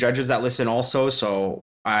we have some judges that listen also, so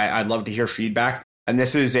I'd love to hear feedback. And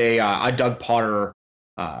this is a Doug Potter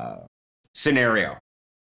scenario.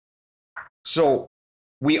 So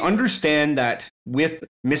we understand that with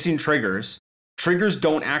missing triggers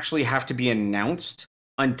don't actually have to be announced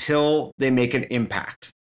until they make an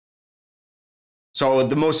impact. So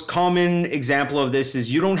the most common example of this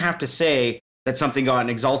is you don't have to say that something got an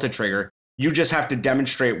exalted trigger. You just have to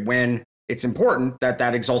demonstrate when it's important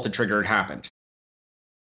that exalted trigger had happened.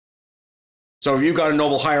 So if you've got a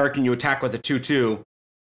Noble Hierarch and you attack with a 2/2,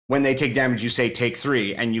 when they take damage, you say take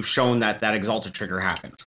 3, and you've shown that exalted trigger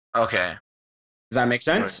happened. Okay. Does that make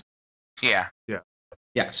sense? Yeah.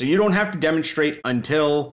 Yeah, so you don't have to demonstrate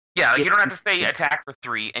until... Yeah, like you don't have to say attack for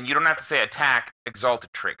 3, and you don't have to say attack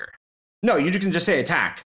exalted trigger. No, you can just say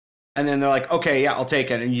attack. And then they're like, okay, yeah, I'll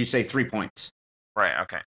take it, and you say 3 points. Right,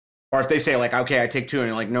 okay. Or if they say, like, okay, I take 2, and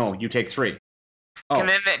you're like, no, you take 3. Oh. Can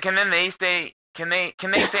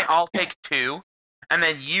they say I'll take 2, and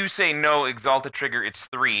then you say no, exalted trigger, it's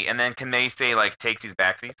 3, and then can they say, like, takesies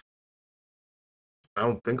backsies? I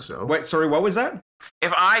don't think so. Wait, sorry, what was that?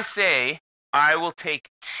 If I say I will take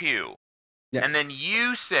 2, yeah, and then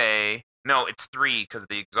you say no, it's 3 because of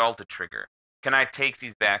the exalted trigger, can I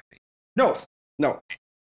takesies backsies? No.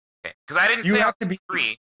 Okay, because I didn't say have to be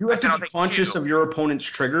 3. You have to be conscious of your opponent's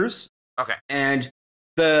triggers. Okay. And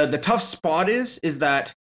the tough spot is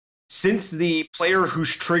that since the player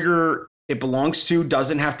whose trigger it belongs to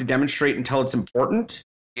doesn't have to demonstrate until it's important,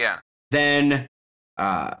 then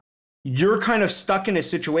you're kind of stuck in a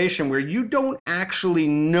situation where you don't actually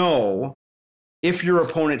know if your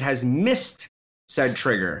opponent has missed said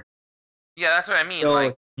trigger. Yeah, that's what I mean.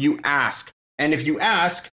 So you ask. And if you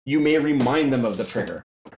ask, you may remind them of the trigger.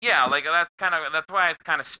 Yeah, like that's why it's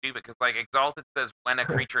kind of stupid, because like exalted says when a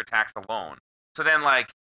creature attacks alone. So then like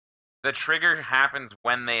the trigger happens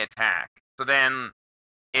when they attack. So then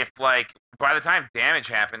if like by the time damage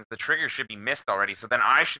happens, the trigger should be missed already. So then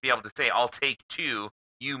I should be able to say I'll take 2.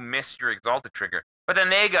 You missed your exalted trigger. But then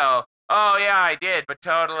they go, oh yeah, I did, but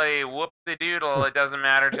totally whoop-de-doodle, it doesn't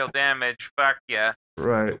matter till damage. Fuck yeah.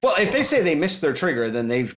 Right. Well, if they say they missed their trigger, then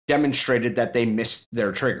they've demonstrated that they missed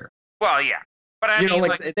their trigger. Well, yeah. But I you know, mean,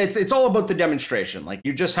 like it's all about the demonstration. Like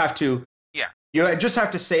you just have to, you just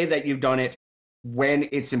have to say that you've done it when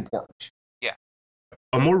it's important. Yeah.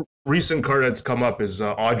 A more recent card that's come up is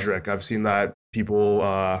Audric. I've seen that people.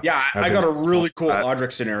 I got a really cool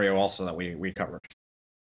Audric scenario also that we covered.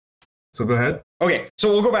 So go ahead. Okay, so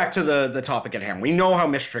we'll go back to the topic at hand. We know how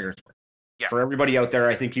miss triggers work. Yeah. For everybody out there,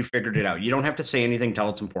 I think you figured it out. You don't have to say anything till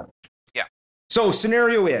it's important. Yeah. So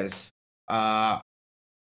scenario is,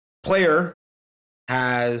 player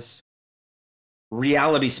has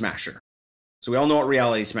Reality Smasher. So we all know what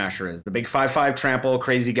Reality Smasher is. The big 5/5 trample,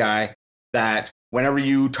 crazy guy that whenever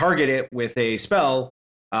you target it with a spell,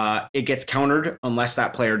 it gets countered unless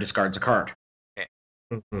that player discards a card. Okay.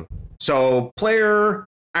 Mm-hmm. So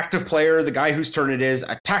active player, the guy whose turn it is,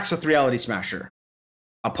 attacks with Reality Smasher.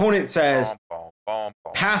 Opponent says,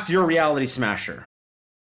 path your Reality Smasher.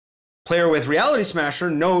 Player with Reality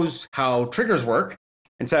Smasher knows how triggers work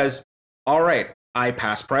and says, all right, I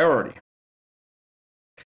pass priority.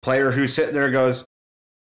 Player who's sitting there goes,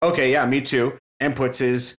 okay, yeah, me too, and puts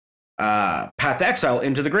his Path to Exile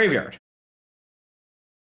into the graveyard.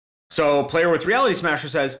 So player with Reality Smasher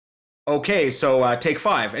says, okay, so take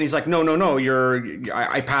 5. And he's like, no,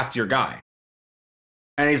 I pathed your guy.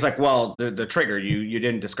 And he's like, well, the trigger, you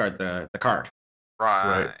didn't discard the card.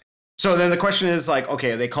 Right. So then the question is like,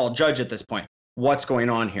 okay, they call judge at this point. What's going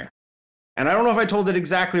on here? And I don't know if I told it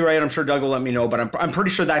exactly right. I'm sure Doug will let me know, but I'm pretty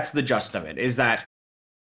sure that's the gist of it, is that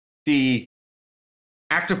the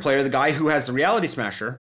active player, the guy who has the Reality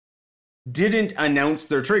Smasher, didn't announce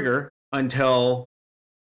their trigger until,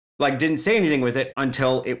 like, didn't say anything with it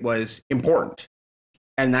until it was important.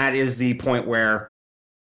 And that is the point where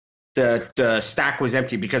the stack was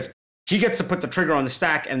empty, because he gets to put the trigger on the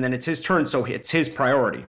stack and then it's his turn, so it's his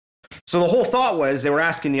priority. So the whole thought was they were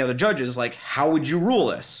asking the other judges, like, how would you rule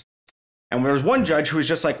this? And there was one judge who was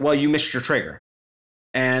just like, well, you missed your trigger.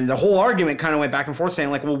 And the whole argument kind of went back and forth saying,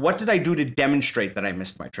 like, well, what did I do to demonstrate that I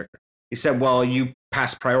missed my trigger? He said, well, you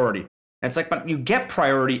passed priority. And it's like, but you get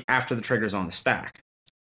priority after the trigger's on the stack.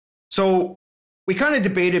 So we kind of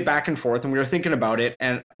debated back and forth, and we were thinking about it.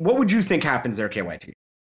 And what would you think happens there, KYT?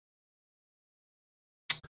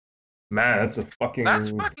 Man, that's fucking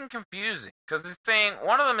confusing, because it's saying,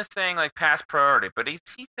 one of them is saying like pass priority, but he's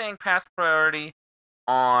saying pass priority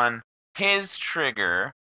on his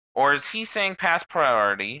trigger, or is he saying pass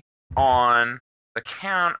priority on the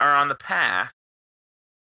count or on the path?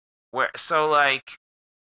 Where so like,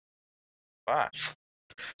 fuck.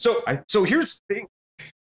 So here's the thing.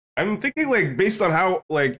 I'm thinking, like, based on how,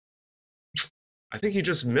 like, I think he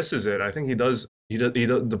just misses it. I think he does.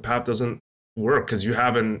 The path doesn't work because you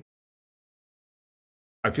haven't.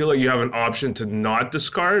 I feel like you have an option to not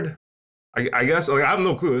discard. I guess, like, I have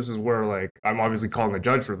no clue. This is where, like, I'm obviously calling a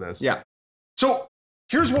judge for this. Yeah. So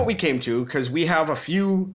here's what we came to, because we have a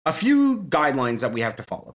few guidelines that we have to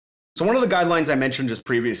follow. So one of the guidelines I mentioned just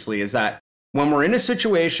previously is that when we're in a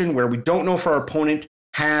situation where we don't know if our opponent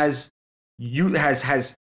has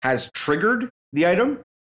triggered the item,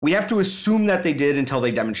 we have to assume that they did until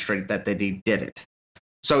they demonstrate that they did it.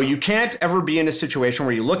 So you can't ever be in a situation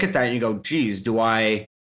where you look at that and you go, geez, do I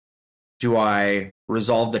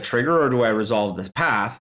resolve the trigger or do I resolve the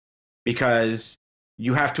path? Because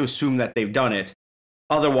you have to assume that they've done it.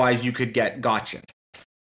 Otherwise, you could get gotcha'd.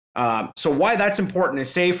 So why that's important is,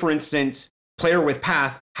 say, for instance, player with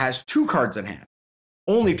path has 2 cards in hand.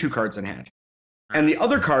 Only 2 cards in hand. And the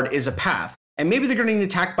other card is a path. And maybe they're getting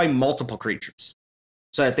attacked by multiple creatures.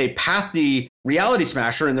 So that they path the Reality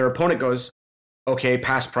Smasher and their opponent goes, okay,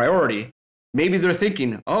 pass priority. Maybe they're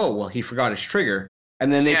thinking, oh, well, he forgot his trigger.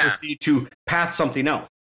 And then they proceed to path something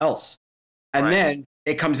else. And then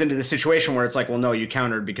it comes into the situation where it's like, well, no, you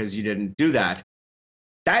countered because you didn't do that.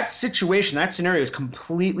 That situation, that scenario is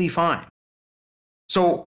completely fine.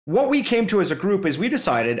 So what we came to as a group is we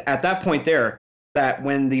decided at that point there that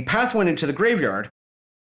when the path went into the graveyard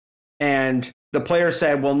and the player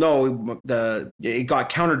said, well, no, it got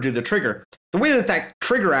countered to the trigger. The way that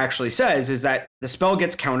trigger actually says is that the spell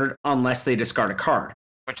gets countered unless they discard a card.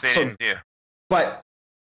 Which they didn't do. But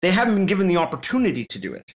they haven't been given the opportunity to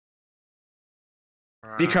do it.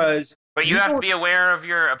 Because... But you have to be aware of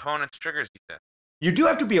your opponent's triggers, you said. You do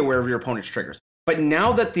have to be aware of your opponent's triggers. But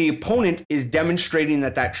now that the opponent is demonstrating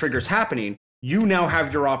that trigger's happening, you now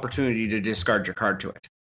have your opportunity to discard your card to it.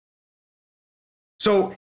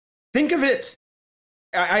 So think of it...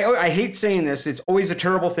 I hate saying this. It's always a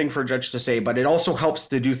terrible thing for a judge to say, but it also helps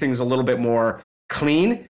to do things a little bit more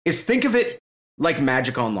clean, is think of it like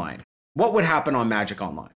Magic Online. What would happen on Magic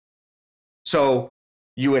Online? So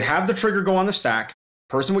you would have the trigger go on the stack,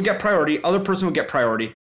 person would get priority, other person would get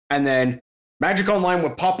priority, and then Magic Online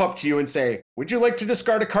would pop up to you and say, would you like to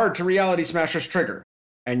discard a card to Reality Smasher's trigger?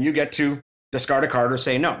 And you get to discard a card or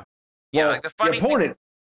say no. Yeah, Well, like the funny opponent,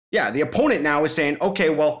 the opponent now is saying, okay,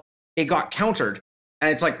 well, it got countered.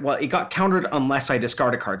 And it's like, well, it got countered unless I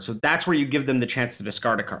discard a card. So that's where you give them the chance to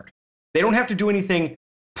discard a card. They don't have to do anything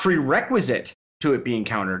prerequisite to it being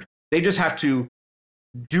countered. They just have to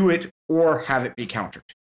do it or have it be countered.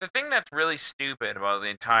 The thing that's really stupid about the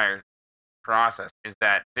entire process is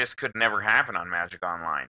that this could never happen on Magic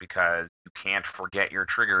Online because you can't forget your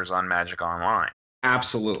triggers on Magic Online.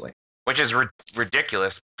 Absolutely. Which is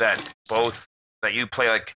ridiculous that you play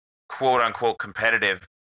like quote unquote competitive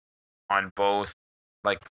on both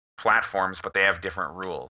like platforms, but they have different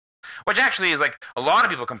rules. Which actually is like a lot of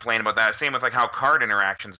people complain about that. Same with like how card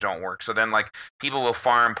interactions don't work. So then like people will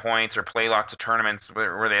farm points or play lots of tournaments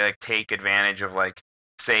where they like take advantage of like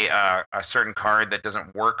say a certain card that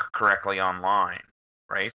doesn't work correctly online,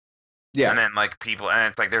 right? Yeah. And then like people,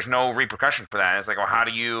 and it's like there's no repercussion for that. It's like, well, how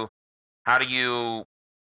do you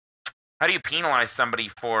penalize somebody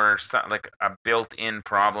for like a built-in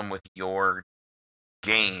problem with your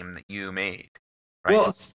game that you made? Right?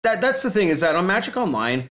 Well, that's the thing is that on Magic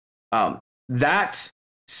Online, that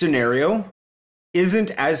scenario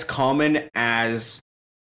isn't as common as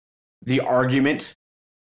the argument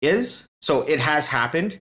is. So it has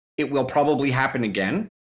happened. It will probably happen again,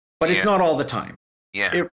 but it's not all the time.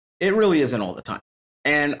 Yeah. It really isn't all the time.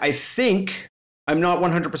 And I think, I'm not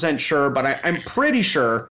 100% sure, but I'm pretty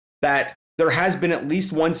sure that there has been at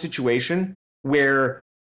least one situation where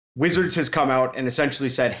Wizards has come out and essentially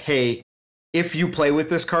said, hey, if you play with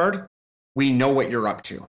this card, we know what you're up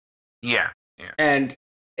to. Yeah. And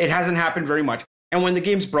it hasn't happened very much. And when the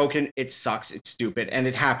game's broken, it sucks, it's stupid, and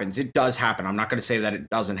it happens. It does happen. I'm not going to say that it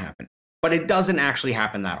doesn't happen. But it doesn't actually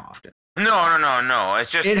happen that often. No.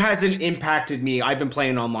 It's just... It hasn't impacted me. I've been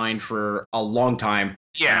playing online for a long time.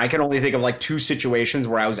 Yeah. And I can only think of like 2 situations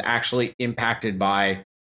where I was actually impacted by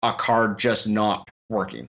a card just not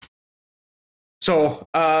working. So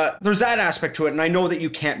there's that aspect to it, and I know that you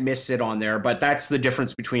can't miss it on there, but that's the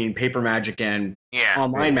difference between paper Magic and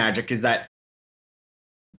online Magic is that,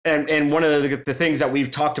 and one of the things that we've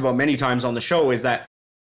talked about many times on the show is that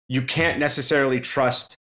you can't necessarily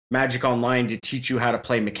trust Magic Online to teach you how to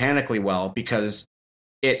play mechanically well because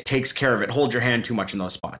it takes care of it, holds your hand too much in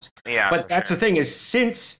those spots. Yeah, but that's the thing is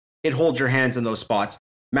since it holds your hands in those spots,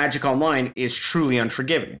 Magic Online is truly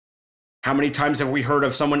unforgiving. How many times have we heard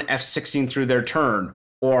of someone F16 through their turn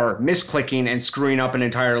or misclicking and screwing up an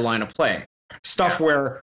entire line of play? Stuff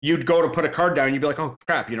where you'd go to put a card down and you'd be like, oh,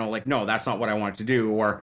 crap, like, no, that's not what I wanted to do.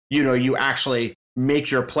 Or, you actually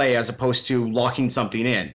make your play as opposed to locking something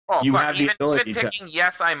in. Oh, you have the ability even picking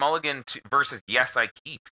yes, I mulligan versus yes, I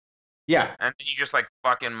keep. Yeah. And then you just like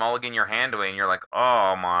fucking mulligan your hand away and you're like,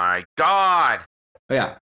 oh my God.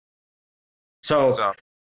 Yeah. So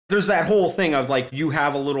there's that whole thing of like you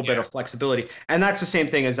have a little bit of flexibility, and that's the same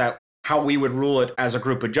thing as that how we would rule it as a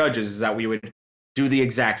group of judges is that we would do the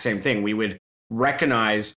exact same thing. We would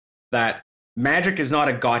recognize that Magic is not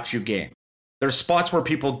a got you game. There's spots where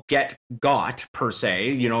people get got per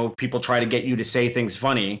se, people try to get you to say things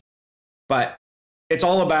funny, but it's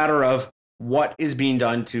all a matter of what is being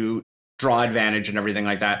done to draw advantage and everything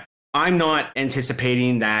like that. I'm not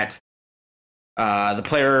anticipating that the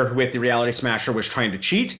player with the Reality Smasher was trying to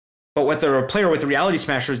cheat, but what the player with the Reality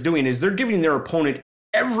Smasher is doing is they're giving their opponent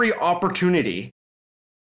every opportunity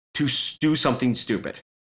to do something stupid.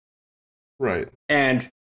 Right. And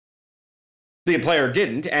the player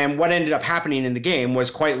didn't, and what ended up happening in the game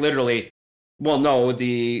was quite literally, well, no,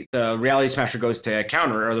 the Reality Smasher goes to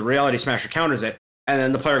counter, or the Reality Smasher counters it, and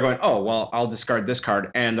then the player going, oh, well, I'll discard this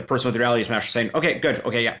card, and the person with the Reality Smasher saying, okay, good,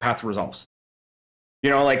 okay, yeah, path resolves.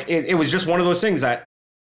 It was just one of those things that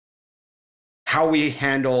how we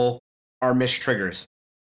handle our missed triggers.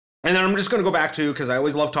 And then I'm just going to go back to, because I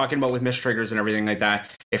always love talking about with missed triggers and everything like that.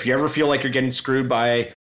 If you ever feel like you're getting screwed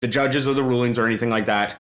by the judges or the rulings or anything like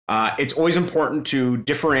that, it's always important to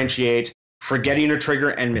differentiate forgetting a trigger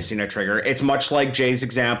and missing a trigger. It's much like Jay's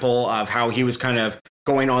example of how he was kind of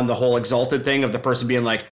going on the whole Exalted thing of the person being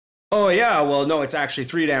like, oh yeah, well, no, it's actually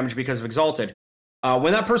 3 damage because of Exalted.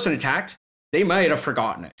 When that person attacked, they might have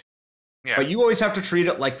forgotten it. Yeah. But you always have to treat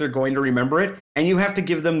it like they're going to remember it, and you have to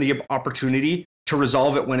give them the opportunity to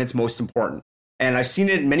resolve it when it's most important. And I've seen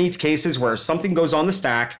it in many cases where something goes on the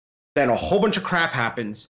stack, then a whole bunch of crap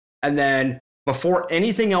happens, and then before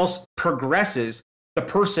anything else progresses, the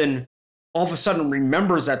person all of a sudden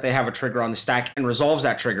remembers that they have a trigger on the stack and resolves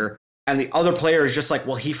that trigger, and the other player is just like,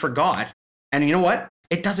 well, he forgot. And you know what?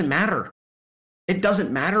 It doesn't matter. It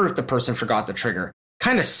doesn't matter if the person forgot the trigger,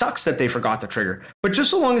 kind of sucks that they forgot the trigger. But just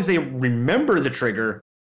so long as they remember the trigger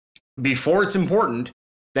before it's important,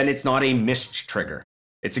 then it's not a missed trigger.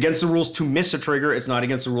 It's against the rules to miss a trigger. It's not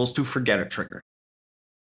against the rules to forget a trigger.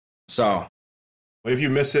 So, if you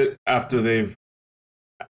miss it after they've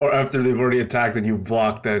already attacked and you've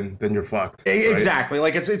blocked, then you're fucked. Right? Exactly.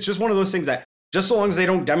 Like it's just one of those things that just so long as they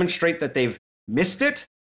don't demonstrate that they've missed it,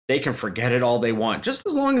 they can forget it all they want. Just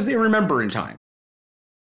as long as they remember in time.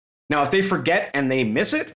 Now, if they forget and they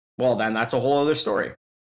miss it, well, then that's a whole other story.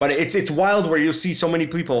 But it's wild where you'll see so many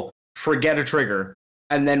people forget a trigger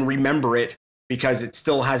and then remember it because it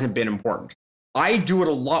still hasn't been important. I do it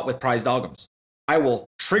a lot with prized algums. I will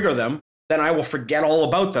trigger them, then I will forget all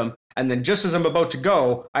about them, and then just as I'm about to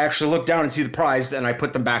go, I actually look down and see the prize, and I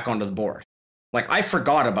put them back onto the board. Like, I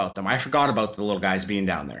forgot about them. I forgot about the little guys being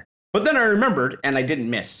down there. But then I remembered, and I didn't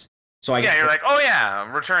miss. So you're like, oh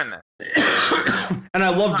yeah, return this. And I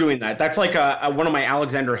love doing that. That's like one of my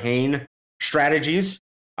Alexander Hayne strategies.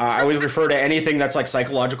 I always refer to anything that's like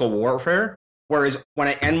psychological warfare. Whereas when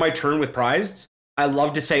I end my turn with prized, I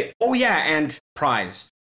love to say, oh yeah, and prized,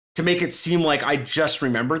 to make it seem like I just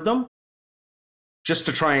remembered them, just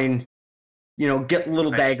to try and, get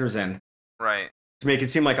little daggers in. Right. To make it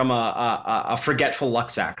seem like I'm a forgetful luck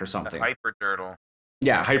sack or something. The hyper-dirtle.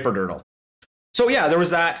 Yeah, hyper-dirtle. So yeah, there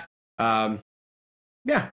was that.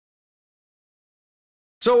 Yeah.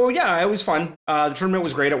 So yeah, it was fun. The tournament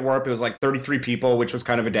was great at Warp. It was like 33 people, which was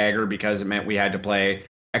kind of a dagger because it meant we had to play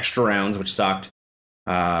extra rounds, which sucked,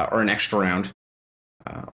 or an extra round.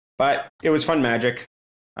 But it was fun Magic.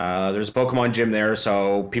 There's a Pokemon gym there,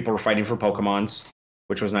 so people were fighting for Pokemons,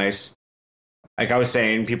 which was nice. Like I was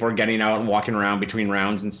saying, people were getting out and walking around between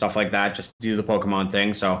rounds and stuff like that just to do the Pokemon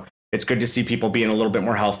thing. So it's good to see people being a little bit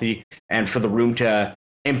more healthy and for the room to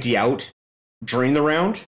empty out during the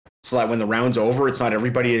round so that when the round's over, it's not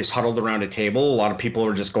everybody is huddled around a table. A lot of people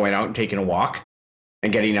are just going out and taking a walk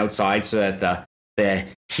and getting outside so that the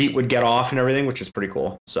heat would get off and everything, which is pretty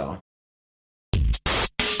cool. So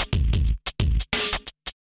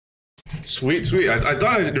Sweet. I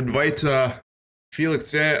thought I'd invite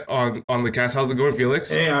Felix on the cast. How's it going,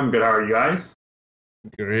 Felix? Hey, I'm good. How are you guys?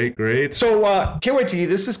 Great. So, KYT,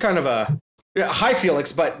 this is kind of hi,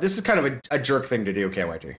 Felix, but this is kind of a jerk thing to do,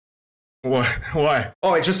 KYT. Why?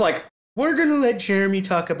 Oh, it's just like, we're going to let Jeremey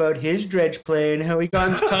talk about his dredge play and how he got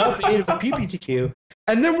in the top 8 of a PPTQ,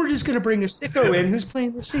 and then we're just going to bring a sicko in who's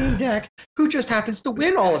playing the same deck, who just happens to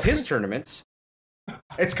win all of his tournaments.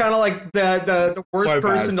 It's kind of like the worst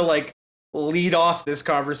person to, like, lead off this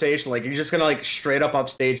conversation. Like, you're just going to, like, straight up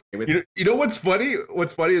upstage me with... You know what's funny?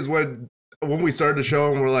 What's funny is when we started the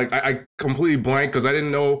show and we're like, I completely blanked because I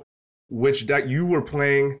didn't know which deck you were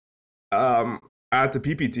playing at the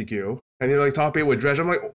PPTQ, and you're like top 8 with Dredge. I'm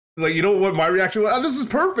like, you know what my reaction was? Oh, this is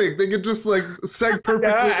perfect. They could just like seg perfectly.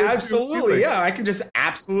 Yeah, absolutely. Yeah, I can just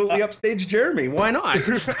absolutely upstage Jeremey. Why not? I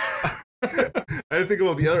didn't think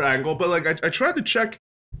about the other angle, but like I tried to check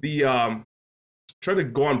the tried to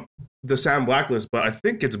go on the Sam Blacklist, but I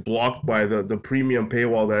think it's blocked by the premium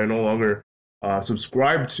paywall that I no longer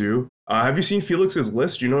subscribe to. Have you seen Felix's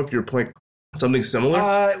list? Do you know if you're playing something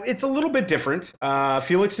similar? It's a little bit different.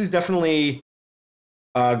 Felix is definitely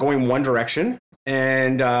going one direction.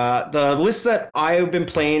 And the list that I've been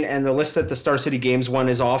playing and the list that the Star City Games one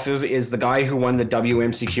is off of is the guy who won the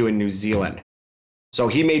WMCQ in New Zealand. So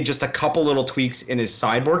he made just a couple little tweaks in his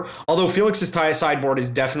sideboard. Although Felix's sideboard is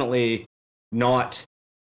definitely not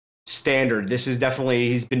standard. This is definitely,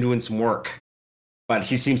 he's been doing some work. But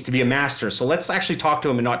he seems to be a master. So let's actually talk to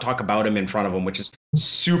him and not talk about him in front of him, which is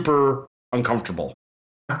super uncomfortable.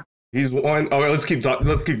 He's won. Oh, let's keep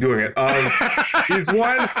doing it. He's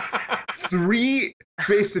won 3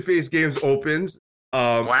 face-to-face games opens.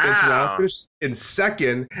 Wow. Finished in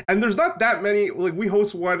second, and there's not that many. Like we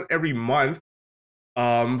host one every month.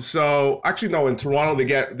 So actually, no. In Toronto, they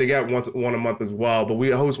get one a month as well. But we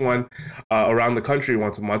host one around the country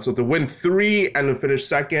once a month. So to win 3 and to finish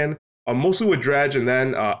second, mostly with Dredge, and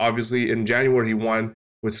then obviously in January he won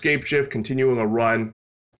with Scapeshift, continuing a run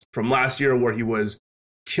from last year where he was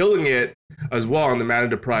killing it as well on the Mana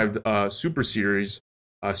Deprived Super Series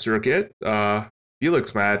circuit.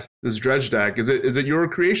 Felix, man, this Dredge deck, is it your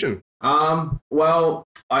creation? Well,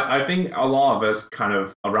 I think a lot of us kind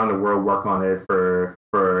of around the world work on it for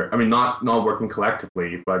I mean, not working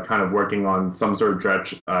collectively, but kind of working on some sort of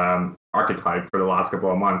Dredge archetype for the last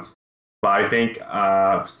couple of months. But I think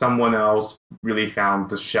someone else really found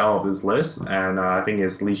the shell of this list, and I think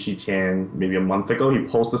it's Li Shitian maybe a month ago. He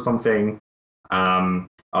posted something on,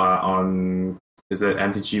 is it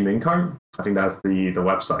MTG main card? I think that's the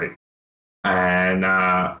website.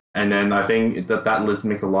 And then I think that list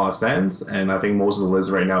makes a lot of sense, and I think most of the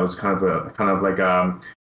list right now is kind of like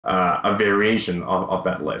a variation of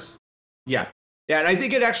that list. Yeah, and I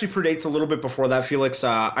think it actually predates a little bit before that, Felix.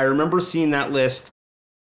 I remember seeing that list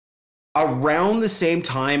around the same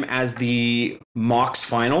time as the Mox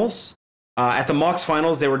Finals. At the Mox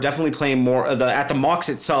Finals, they were definitely playing more. At the Mox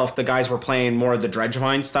itself, the guys were playing more of the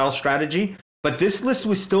Dredgevine style strategy, but this list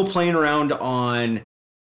was still playing around on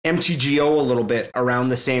MTGO a little bit around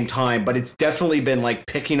the same time, but it's definitely been like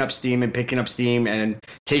picking up steam and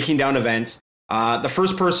taking down events. The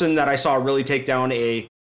first person that I saw really take down a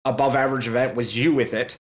above average event was you with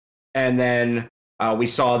it. And then we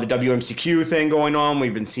saw the WMCQ thing going on.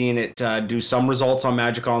 We've been seeing it do some results on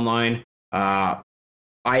Magic Online.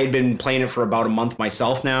 I had been playing it for about a month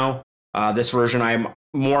myself now. This version, I'm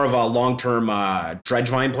more of a long-term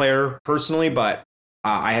Dredgevine player personally, but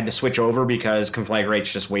I had to switch over because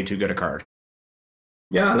Conflagrate's just way too good a card.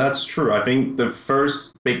 Yeah, that's true. I think the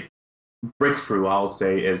first big breakthrough, I'll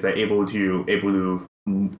say, is that able to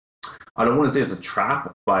I don't want to say it's a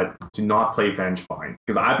trap, but to not play Vengevine.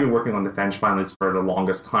 Because I've been working on the Vengevine list for the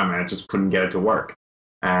longest time, and I just couldn't get it to work.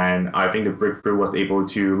 And I think the breakthrough was able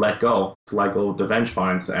to let go of the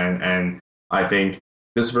Vengevines, and I think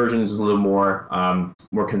this version is a little more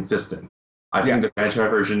consistent. I think the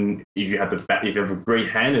Vengevine version, if you have a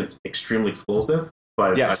great hand, it's extremely explosive.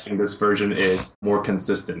 But I think this version is more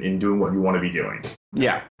consistent in doing what you want to be doing.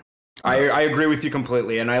 Yeah, I agree with you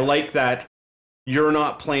completely, and I like that you're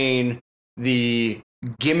not playing the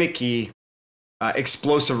gimmicky,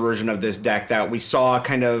 explosive version of this deck that we saw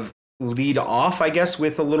kind of lead off, I guess,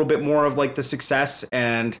 with a little bit more of like the success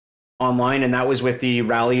and online, and that was with the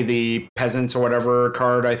Rally the Peasants or whatever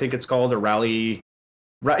card I think it's called, or Rally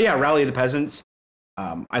the Peasants.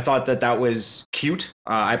 I thought that was cute.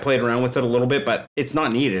 I played around with it a little bit, but it's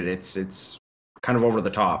not needed. It's kind of over the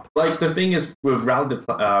top. Like the thing is with Rally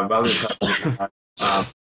the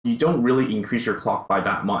Peasants, you don't really increase your clock by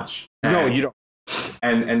that much. No, you don't.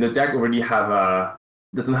 And the deck already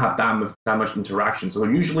doesn't have that much interaction. So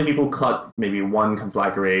usually people cut maybe one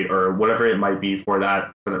Conflagrate or whatever it might be for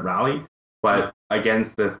that rally. But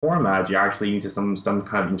against the format, you actually need some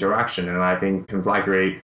kind of interaction. And I think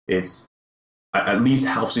Conflagrate, it's at least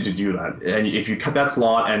helps you to do that. And if you cut that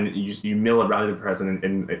slot and you mill it rather than present,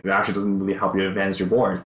 and it actually doesn't really help you advance your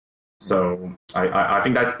board. So I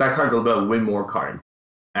think that card's a little bit of a win more card.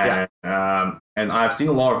 And I've seen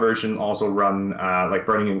a lot of versions also run like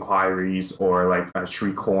Burning Inquiries or like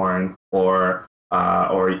Shriekhorn or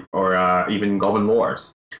even Goblin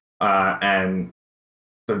Wars. And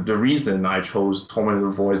the reason I chose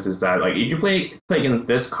Tormented Voice is that like if you play against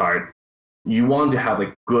this card, you want to have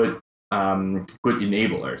like good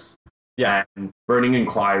enablers. Yeah, and Burning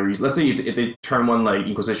Inquiries. Let's say if they turn one like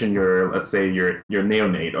Inquisition, your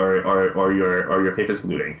Neonate or your Faithless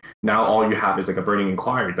Looting. Now all you have is like a Burning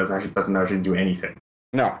Inquiry that doesn't actually do anything.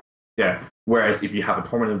 No. Yeah. Whereas if you have a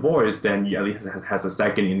Tormented Voice, then you at least has a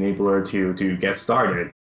second enabler to get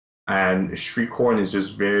started. And Shriekhorn is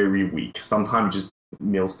just very weak. Sometimes just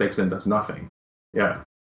mill 6 and does nothing. Yeah.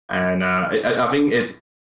 And I think it's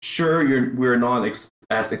we're not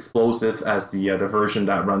as explosive as the version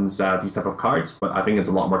that runs these type of cards, but I think it's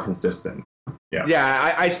a lot more consistent.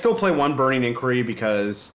 Yeah, I still play one Burning Inquiry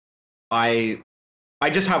because I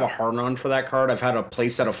just have a hard-on for that card. I've had a play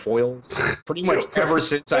set of foils pretty much ever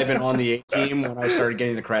since I've been on the A team when I started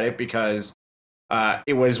getting the credit, because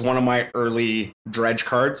it was one of my early Dredge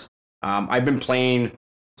cards. I've been playing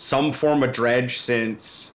some form of Dredge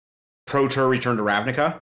since Pro Tour Return to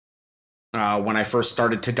Ravnica, when I first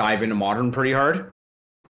started to dive into Modern pretty hard.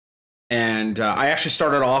 And I actually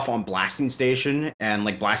started off on Blasting Station and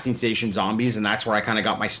like Blasting Station Zombies, and that's where I kind of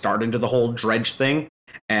got my start into the whole Dredge thing,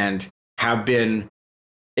 and have been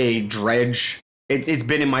a Dredge. It's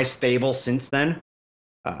been in my stable since then.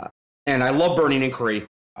 And I love Burning Inquiry.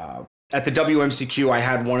 At the WMCQ, I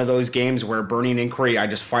had one of those games where Burning Inquiry, I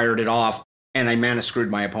just fired it off, and I mana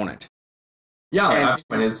screwed my opponent. Yeah, I think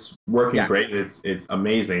when it's working great, it's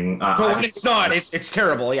amazing. But when it's not, it's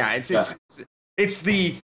terrible. Yeah, it's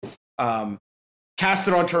the cast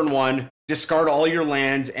it on turn 1, discard all your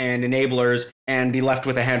lands and enablers, and be left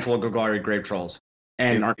with a handful of Golgari Grave Trolls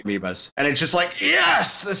and Archamoebas. And it's just like,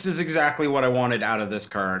 yes, this is exactly what I wanted out of this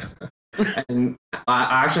card. And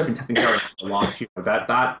I actually have been testing cards a lot too. That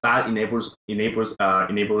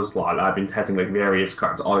enabler slot. I've been testing like various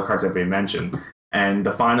cards, all the cards that we mentioned, and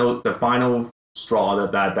the final straw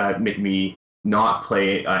that made me not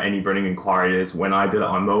play any Burning Inquiry is when I did it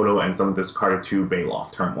on Moto and someone discarded 2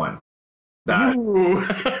 Baloth turn 1.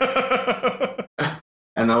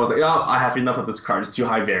 And I was like, oh, I have enough of this card. It's too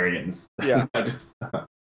high variance. Yeah. I just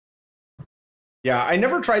Yeah, I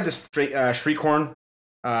never tried this Shriekhorn.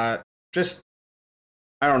 Just,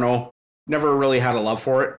 I don't know. Never really had a love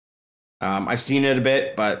for it. I've seen it a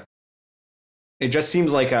bit, but it just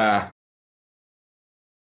seems like a...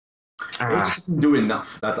 it just doesn't do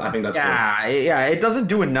enough. I think that's yeah, it doesn't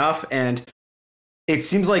do enough, and it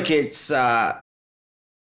seems like it's...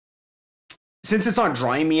 since it's not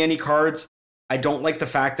drawing me any cards, I don't like the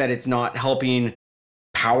fact that it's not helping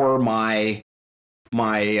power my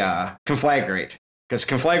Conflagrate. Because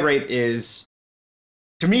Conflagrate is...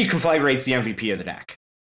 To me, Conflagrate's the MVP of the deck.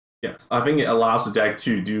 Yes, I think it allows the deck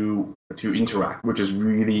to interact, which is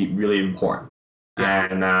really, really important. Yeah.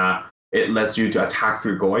 And it lets you to attack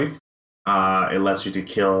through Goyf. It lets you to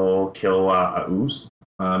kill a ooze.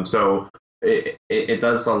 So it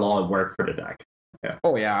does a lot of work for the deck. Yeah.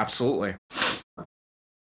 Oh yeah, absolutely.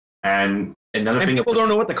 And another thing, people don't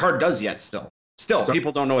know what the card does yet. Still,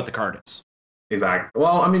 people don't know what the card is. Exactly.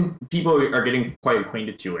 Well, I mean, people are getting quite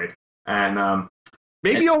acquainted to it, and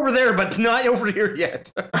maybe over there, but not over here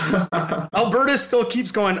yet. Alberta still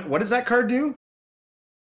keeps going, what does that card do?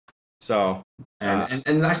 So, and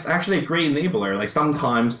that's actually a great enabler. Like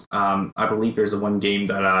sometimes, I believe there's one game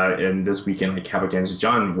that in this weekend I kept against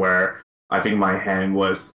John where I think my hand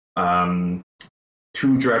was 2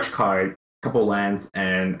 dredge card, couple lands,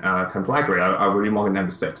 and Conflagrate. I already marked them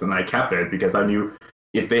to 6, and I kept it because I knew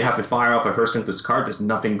if they have to fire off a first turn this card, there's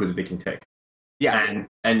nothing good they can take. Yes.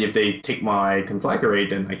 And if they take my Conflagrate,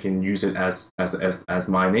 then I can use it as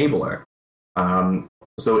my enabler.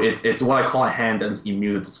 So it's what I call a hand that is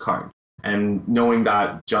immune to this card. And knowing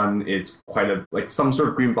that John is quite some sort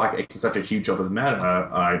of green black X is such a huge of the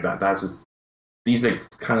meta, that's just these are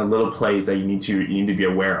kind of little plays that you need to be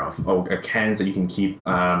aware of, hands that you can keep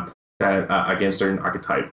against certain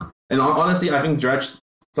archetype. And honestly, I think Dredge,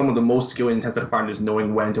 some of the most skill intensive part is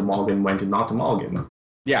knowing when to mulligan, when to not to mulligan.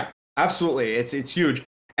 Yeah. Absolutely, it's huge.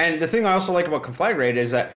 And the thing I also like about Conflagrate is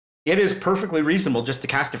that it is perfectly reasonable just to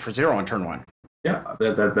cast it for 0 on turn 1. Yeah,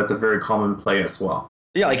 that's a very common play as well.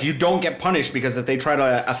 Yeah, like you don't get punished because if they try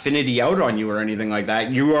to affinity out on you or anything like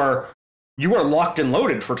that, you are locked and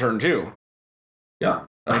loaded for turn 2. Yeah,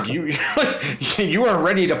 like you are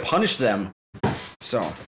ready to punish them.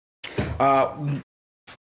 So,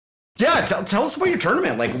 yeah, tell us about your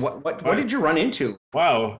tournament. Like, what did you run into?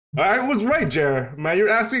 Wow, I was right, Jer. Man, you're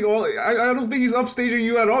asking all. I don't think he's upstaging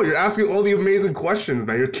you at all. You're asking all the amazing questions,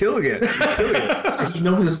 man. You're killing it. You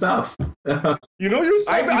know his stuff. You know your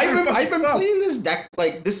stuff. I've been playing this deck.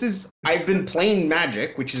 Like I've been playing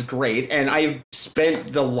Magic, which is great, and I've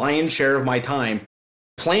spent the lion's share of my time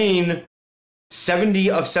playing 70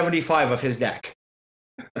 of 75 of his deck.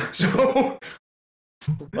 So,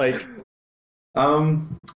 like.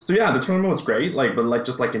 So yeah, the tournament was great. But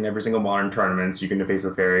just like in every single modern tournaments, you're going to face a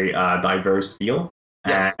very diverse field.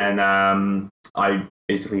 Yes. And I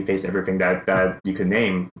basically faced everything that you could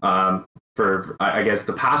name. For I guess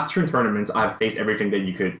the past 2 tournaments, I've faced everything that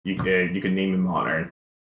you could name in modern.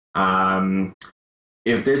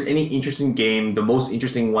 If there's any interesting game, the most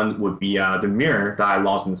interesting one would be the Mirror that I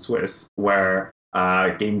lost in Swiss, where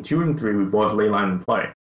game 2 and 3 we both ley line in play.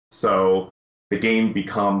 So the game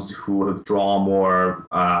becomes who will draw more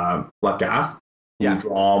blood gas, who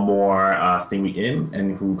draw more Stingray in,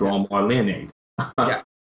 and who draw more Leonade. Yeah.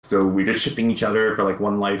 So we're just shifting each other for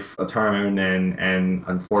 1 life a turn, and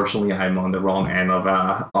unfortunately I'm on the wrong end of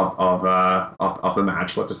the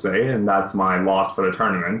match, let's just say, and that's my loss for the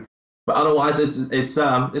tournament. But otherwise, it's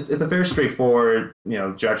a very straightforward,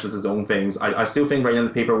 Dredge does his own things. I still think right now in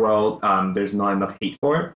the paper world, there's not enough hate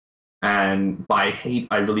for it. And by hate,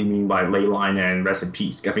 I really mean by Leyline and Rest in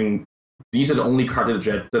Peace. I think these are the only cards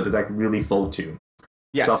that the deck really fold to.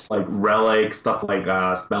 Yes. Stuff like Relic, stuff like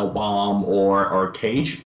Spell Bomb or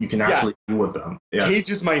Cage, you can actually do with them. Yeah. Cage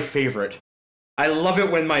is my favorite. I love it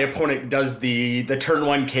when my opponent does the turn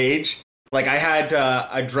 1 Cage. Like I had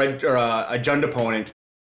a Jund opponent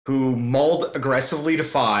who mauled aggressively to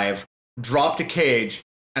 5, dropped a Cage,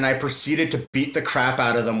 and I proceeded to beat the crap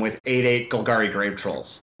out of them with 8/8 Golgari Grave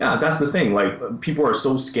Trolls. Yeah, that's the thing. People are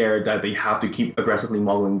so scared that they have to keep aggressively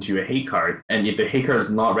mulling to a hate card, and if the hate card is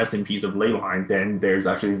not Rest in Peace of Leyline, then there's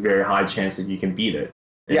actually a very high chance that you can beat it.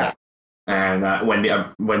 Yeah. And when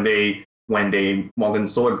they mulligan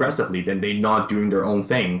so aggressively, then they're not doing their own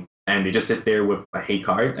thing, and they just sit there with a hate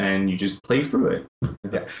card, and you just play through it.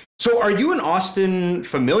 Yeah. So, are you and Austin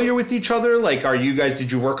familiar with each other? Like,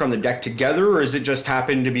 did you work on the deck together, or is it just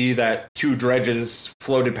happened to be that 2 dredges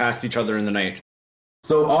floated past each other in the night?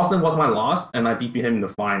 So Austin was my loss, and I beat him in the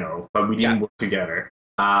final, but we didn't work together.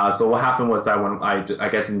 So what happened was that when I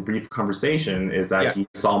guess in brief conversation is that he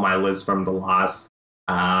saw my list from the last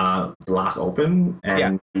open,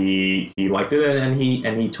 and he liked it, and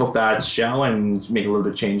he took that shell and made a little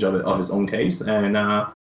bit change of his own taste, and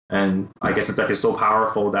I guess the deck is so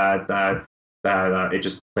powerful that it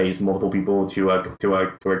just plays multiple people to a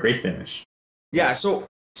great finish. Yeah, so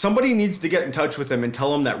somebody needs to get in touch with him and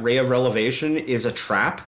tell him that Ray of Relevation is a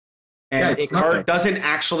trap, and a card doesn't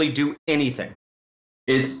actually do anything.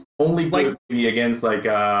 It's only good against I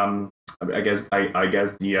guess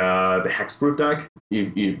the hexproof deck.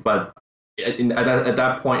 But at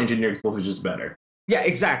that point, Engineer Explosive is just better. Yeah,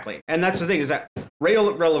 exactly. And that's the thing is that Ray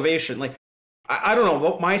of Relevation, I don't know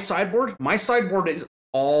about my sideboard. My sideboard is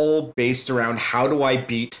all based around how do I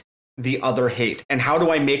beat the other hate and how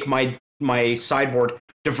do I make my sideboard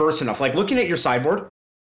diverse enough. Like looking at your sideboard,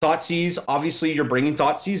 Thoughtseize, obviously you're bringing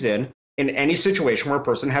Thoughtseize in any situation where a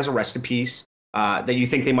person has a Rest in Peace. That you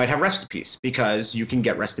think they might have Rest in Peace, because you can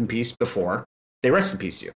get Rest in Peace before they Rest in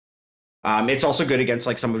Peace you. It's also good against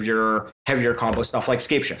some of your heavier combo stuff like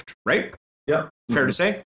Scape Shift, right? Yep. Fair to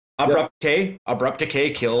say? Abrupt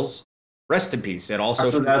Decay kills Rest in Peace. It also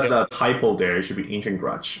actually, that's a typo there. It should be Ancient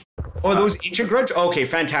Grudge. Oh, those Ancient Grudge? Okay,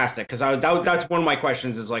 fantastic. Because that's one of my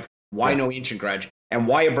questions is why no Ancient Grudge? And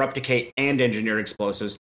why Abrupt Decay and Engineered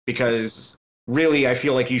Explosives? Because really, I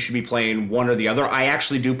feel like you should be playing one or the other. I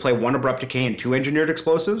actually do play one Abrupt Decay and two Engineered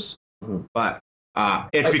Explosives, but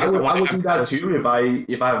it's because I would do that too if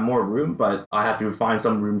I have more room, but I have to find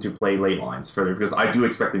some room to play ley lines further because I do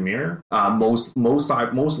expect the mirror. Most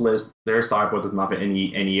lists, their sideboard does not have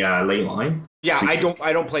any ley line. Yeah, I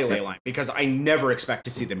don't play ley line because I never expect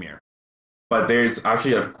to see the mirror. But there's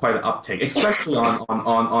actually quite an uptake, especially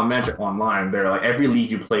on Magic Online. There, every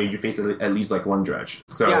league you play, you face at least one dredge.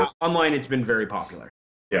 So yeah, online it's been very popular.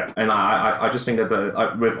 Yeah, and I just think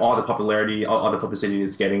that with all the popularity, all the publicity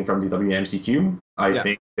it's getting from the WMCQ, I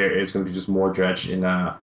think there is going to be just more dredge in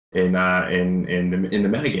the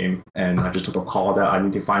metagame. And I just took a call that I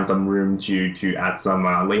need to find some room to add some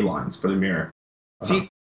ley lines for the mirror. See,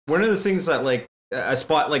 one of the things that a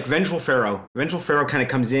spot like Vengeful Pharaoh kind of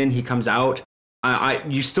comes in, he comes out.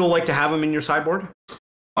 You still like to have him in your sideboard?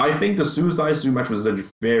 I think the Suicide Zoo match was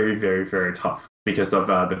very, very, very tough because of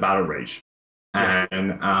the Battle Rage.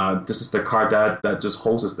 And this is the card that just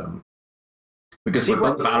hoses them. Because with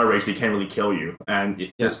the Battle Rage, they can't really kill you.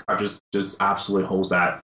 And this card just absolutely holds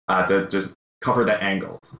that, to just cover that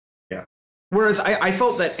angle. Yeah. Whereas I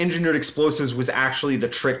felt that Engineered Explosives was actually the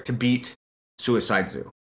trick to beat Suicide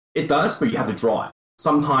Zoo. It does, but you have to draw it.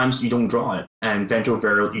 Sometimes you don't draw it, and Vengeful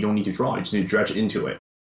Pharaoh, you don't need to draw it. You just need to dredge into it.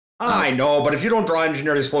 I know, but if you don't draw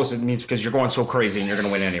Engineered Explosive, it means because you're going so crazy and you're going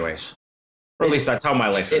to win anyways. Or at least that's how my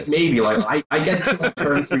life is. It may be. I get to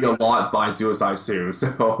turn 3 a lot by Suicide Zoo,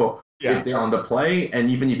 so if they're on the play,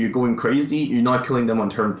 and even if you're going crazy, you're not killing them on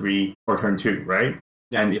turn 3 or turn 2, right?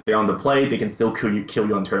 And if they're on the play, they can still kill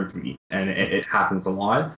you on turn 3, and it happens a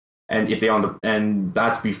lot. And if they're and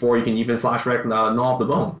that's before you can even flash wreck Gnaw off the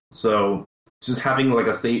Bone. So just having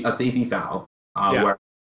a safety valve,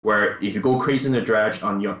 where if you go crazy in the dredge you're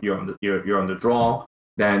on the draw,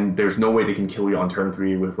 then there's no way they can kill you on turn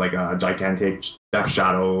 3 with a gigantic Death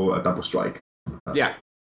Shadow, a double strike.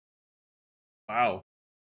 Wow.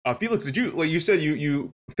 Felix, did you said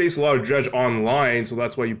you face a lot of dredge online, so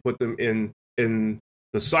that's why you put them in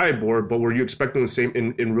the sideboard, but were you expecting the same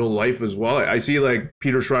in real life as well? I see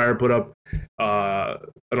Peter Schreier put up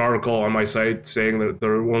an article on my site saying that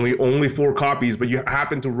there are only 4 copies, but you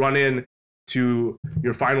happen to run in to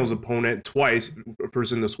your finals opponent twice,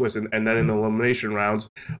 first in the Swiss and then in the elimination rounds.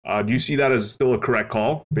 Do you see that as still a correct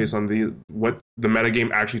call based on what the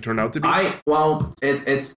metagame actually turned out to be?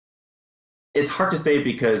 It's hard to say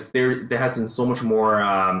because there has been so much more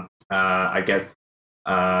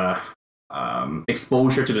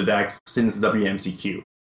exposure to the deck since WMCQ.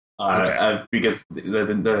 Because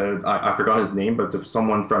I forgot his name, but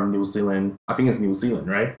someone from New Zealand, I think it's New Zealand,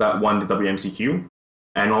 right? That won the WMCQ.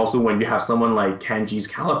 And also when you have someone like Kenji's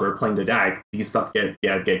Caliber playing the deck, these stuff get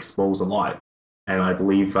exposed a lot. And I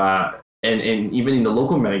believe, and even in the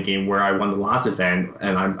local metagame where I won the last event,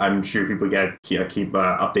 and I'm sure people keep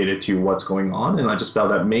updated to what's going on, and I just felt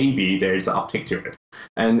that maybe there's an uptick to it.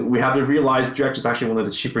 And we have to realize Dredge is actually one of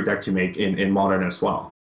the cheaper deck to make in Modern as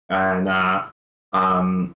well. And that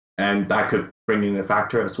could bring in a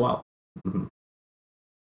factor as well. Mm-hmm.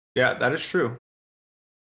 Yeah, that is true.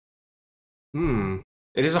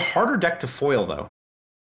 It is a harder deck to foil, though.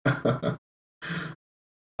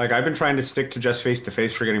 I've been trying to stick to just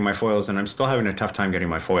face-to-face for getting my foils, and I'm still having a tough time getting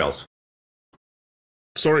my foils.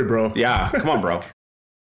 Sorry, bro. Yeah, come on, bro.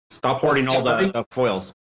 Stop hoarding all the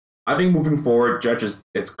foils. I think moving forward, Dredge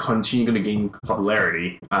it's continuing to gain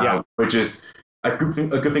popularity, which is a good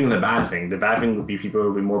thing and a bad thing. The bad thing would be people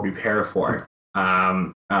will be more prepared for it,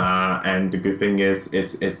 and the good thing is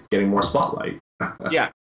it's getting more spotlight. Yeah.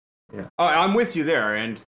 I'm with you there,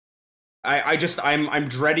 and I'm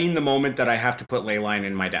dreading the moment that I have to put Leyline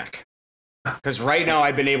in my deck, because right now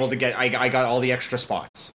I've been able to get I got all the extra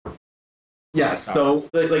spots. Yes, so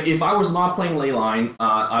like if I was not playing Leyline,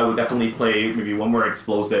 I would definitely play maybe one more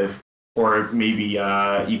explosive, or maybe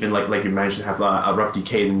even like you mentioned, have a rough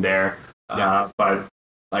decay in there. But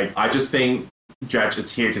like I just think Dredge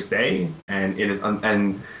is here to stay, and it is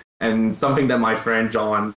and something that my friend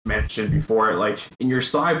John mentioned before, like in your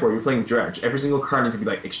sideboard, you're playing Dredge. Every single card needs to be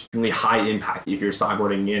like extremely high impact if you're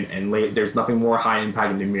sideboarding in, and there's nothing more high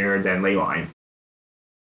impact in the mirror than Leyline.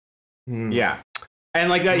 Yeah. And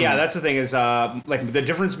like that, that's the thing is, like the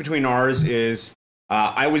difference between ours is,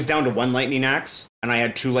 I was down to 1 Lightning Axe, and I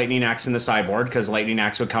had 2 Lightning Axe in the sideboard because Lightning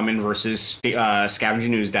Axe would come in versus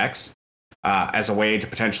Scavenging Ooze decks as a way to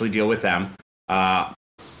potentially deal with them. I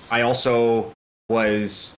also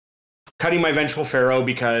was cutting my Vengeful Pharaoh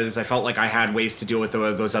because I felt like I had ways to deal with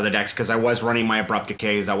those other decks, because I was running my Abrupt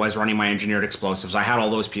Decays, I was running my Engineered Explosives, I had all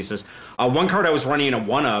those pieces. One card I was running a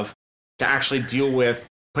 1 of to actually deal with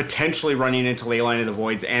potentially running into Leyline of the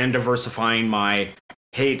Voids and diversifying my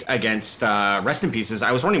hate against Rest in Pieces.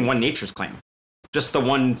 I was running 1 Nature's Claim. Just the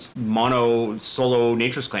 1 mono solo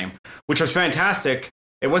Nature's Claim, which was fantastic.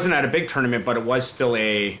 It wasn't at a big tournament, but it was still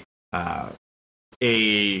a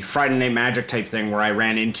Friday Night Magic type thing where I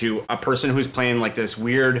ran into a person who's playing like this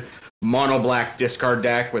weird mono black discard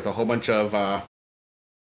deck with a whole bunch of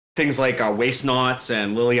things like Waste Knots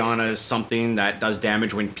and Liliana's something that does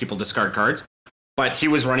damage when people discard cards. But he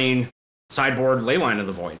was running sideboard Leyline of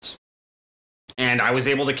the Voids. And I was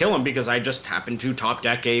able to kill him because I just happened to top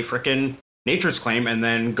deck a frickin' Nature's Claim and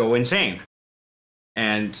then go insane.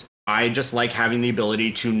 And I just like having the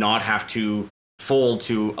ability to not have to fold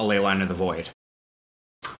to a Leyline of the Void.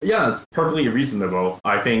 Yeah, it's perfectly reasonable.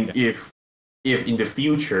 I think if in the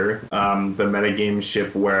future the metagame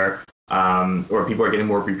shift where or people are getting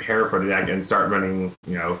more prepared for the deck and start running,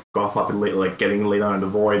 golf up and like getting laid on the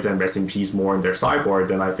Voids and Rest in Peace more in their sideboard,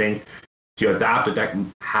 then I think to adapt the deck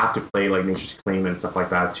have to play like Nature's Claim and stuff like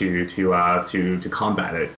that to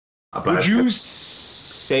combat it. But would you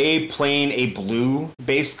say playing a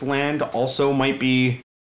blue-based land also might be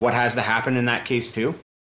what has to happen in that case too?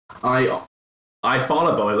 I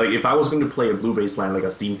thought about it. Like if I was going to play a blue-based land like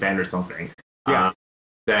a Steam Fan or something,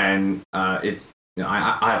 then it's.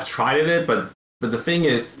 I've tried it, but the thing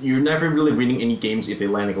is, you're never really winning any games if they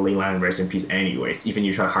land like a Leyline and Rest in Peace anyways, even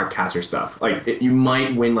you try to hard cast your stuff. Like, you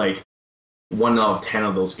might win like 1 out of 10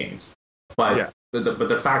 of those games. But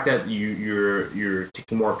the fact that you're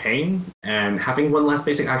taking more pain and having 1 less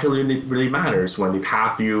basic actually really matters when they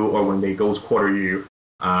path you or when they ghost quarter you.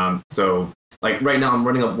 So, like, right now I'm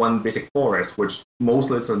running up 1 basic forest, which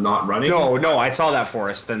most lists are not running. No, I saw that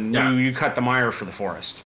forest, and you cut the mire for the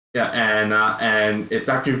forest. Yeah, and it's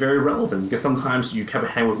actually very relevant because sometimes you kept a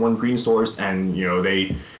hand with 1 green source and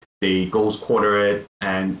they ghost quarter it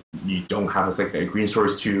and you don't have a green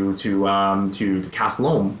source to cast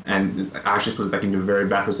loam, and it actually puts the deck into a very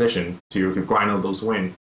bad position to grind out those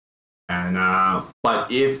wins. And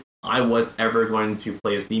but if I was ever going to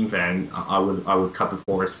play a Steam Fan, I would cut the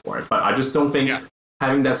forest for it. But I just don't think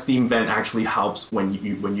having that Steam Fan actually helps when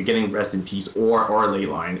you're getting Rest in Peace or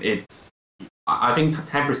Leyline. I think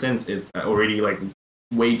 10% is already like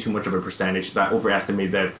way too much of a percentage that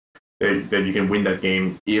overestimate that you can win that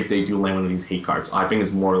game if they do land one of these hate cards. I think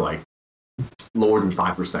it's more like lower than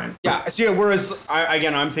 5%. Yeah. So whereas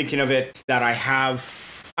I'm thinking of it that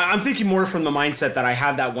I'm thinking more from the mindset that I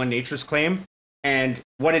have that 1 Nature's Claim, and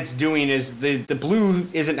what it's doing is the blue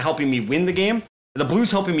isn't helping me win the game. The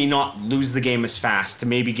blue's helping me not lose the game as fast to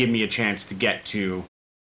maybe give me a chance to get to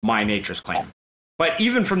my Nature's Claim. But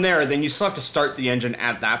even from there, then you still have to start the engine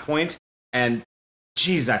at that point, and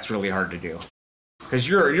geez, that's really hard to do because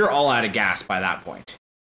you're all out of gas by that point.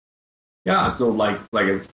 Yeah, so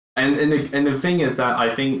and the thing is that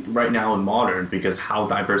I think right now in Modern, because how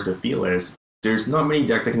diverse the field is, there's not many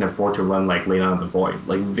decks that can afford to run like Leyline of the Void.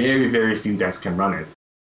 Like very, very few decks can run it.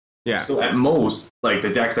 Yeah. So at most, like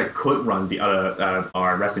the decks that could run the other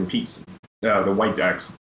are Rest in Peace, the white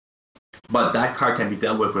decks. But that card can be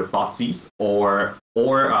dealt with Thoughtseize or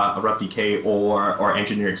Abrupt Decay or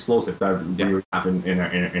Engineer Explosive that we have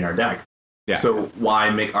in our deck. Yeah. So why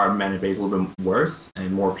make our mana base a little bit worse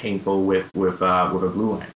and more painful with a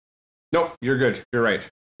blue line? Nope, you're good. You're right.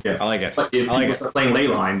 Yeah, I like it. But if people start playing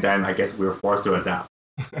Leyline, then I guess we're forced to adapt.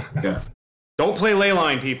 Yeah. Don't play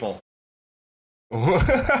Leyline, people.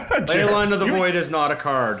 Leyline of the Void is not a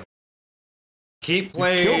card. Keep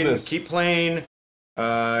playing. this. Keep playing.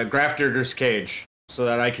 Grafdigger's Cage, so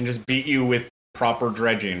that I can just beat you with proper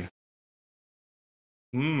dredging.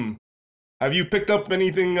 Have you picked up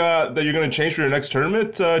anything that you're going to change for your next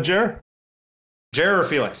tournament, Jer? Jer or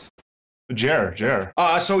Felix? Jer.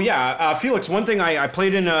 Felix, one thing I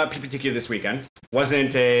played in PPTQ this weekend.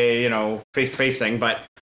 Wasn't a, face-to-face thing, but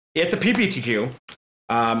at the PPTQ,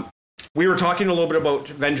 we were talking a little bit about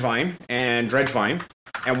Vengevine and Dredgevine,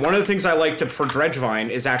 and one of the things I liked for Dredgevine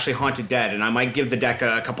is actually Haunted Dead, and I might give the deck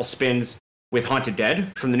a couple spins with Haunted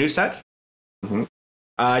Dead from the new set.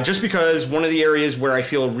 Just because one of the areas where I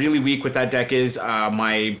feel really weak with that deck is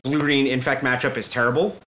my blue-green Infect matchup is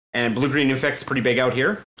terrible, and blue-green Infect is pretty big out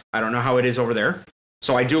here. I don't know how it is over there.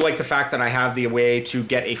 So I do like the fact that I have the way to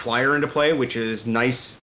get a flyer into play, which is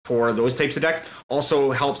nice for those types of decks.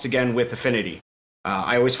 Also helps, again, with Affinity.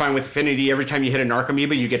 I always find with Affinity, every time you hit a Narc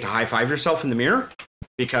Amoeba, you get to high-five yourself in the mirror,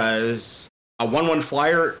 because a 1/1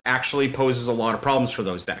 flyer actually poses a lot of problems for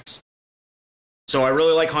those decks. So I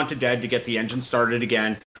really like Haunted Dead to get the engine started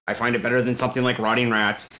again. I find it better than something like Rotting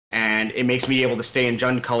Rats, and it makes me able to stay in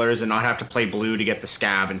Jund colors and not have to play blue to get the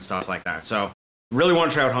scab and stuff like that. So really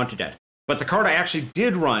want to try out Haunted Dead. But the card I actually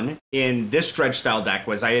did run in this Dredge style deck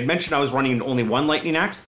was, I had mentioned I was running only one Lightning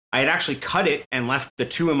Axe. I had actually cut it and left the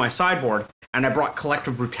 2 in my sideboard, and I brought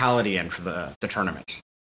Collective Brutality in for the tournament.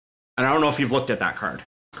 And I don't know if you've looked at that card.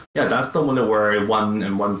 Yeah, that's the one that were 1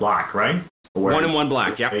 and 1 black, right? Where 1 and 1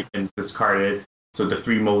 black, yeah. And discarded. So the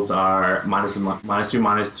 3 modes are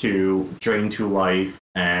 -2/-2, drain 2 life,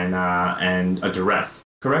 and a duress,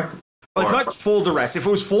 correct? Well, it's not full duress. If it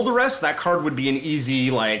was full duress, that card would be an easy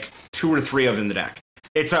 2 or 3 of in the deck.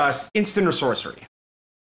 It's instant or sorcery.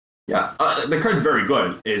 Yeah, the card's very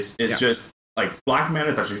good. It's just black mana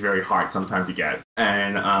is actually very hard sometimes to get,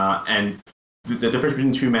 and the difference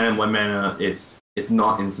between 2 mana and 1 mana it's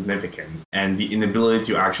not insignificant, and the inability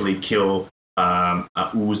to actually kill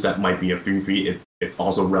a ooze that might be a 3/3, it's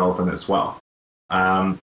also relevant as well.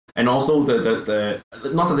 And also the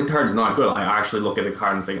not that the card is not good. I actually look at the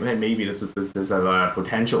card and think, hey, maybe this has a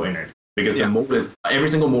potential in it, because the mode is, every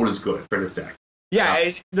single mode is good for this deck.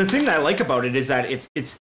 Yeah, the thing that I like about it is that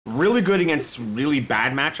it's really good against really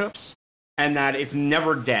bad matchups, and that it's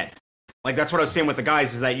never dead. That's what I was saying with the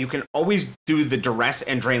guys, is that you can always do the duress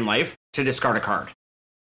and drain life to discard a card.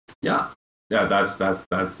 Yeah, that's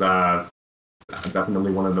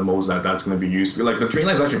definitely one of the modes that's going to be used. The drain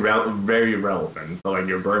life is actually very relevant. So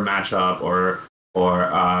your burn matchup, or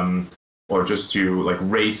just to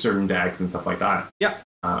raise certain decks and stuff like that. Yeah.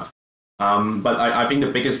 But I think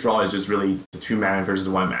the biggest draw is just really the 2 mana versus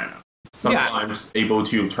 1 mana. Sometimes able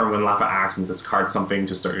to turn 1 Lava Axe and discard something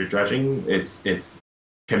to start your dredging. It's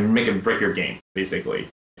can make and break your game, basically.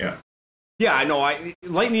 Yeah. Yeah, I know.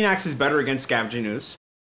 Lightning Axe is better against Scavenging Ooze.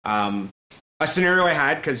 A scenario I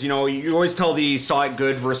had, because you always tell the saw it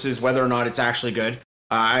good versus whether or not it's actually good.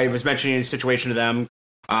 I was mentioning a situation to them,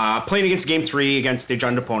 playing against Game 3 against a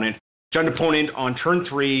Jund opponent. Jund opponent on turn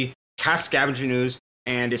 3 casts Scavenging Ooze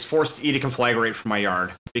and is forced to eat a Conflagrate from my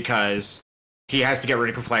yard, because he has to get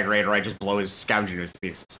rid of Conflagrate or I just blow his Scavenging Ooze to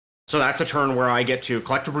pieces. So that's a turn where I get to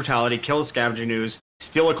Collective Brutality, kill his Scavenging Ooze,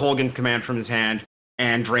 steal a Kolaghan command from his hand,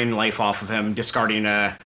 and drain life off of him, discarding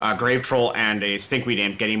a Grave Troll and a Stinkweed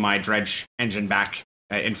Imp, getting my Dredge engine back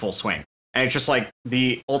in full swing. And it's just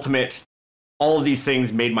the ultimate, all of these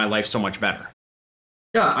things made my life so much better.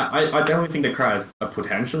 Yeah, I definitely think the card has a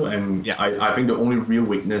potential, and I think the only real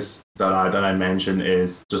weakness that I mentioned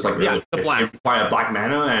is just the black. It requires black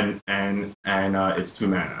mana, and it's 2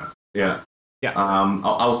 mana. Yeah. Yeah.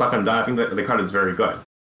 I was laughing at that. I think that the card is very good.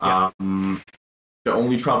 Yeah. The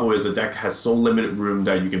only trouble is the deck has so limited room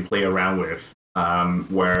that you can play around with.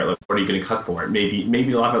 Where what are you going to cut for it?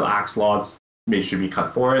 Maybe a lot of axe slots should be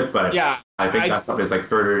cut for it, but I think that stuff is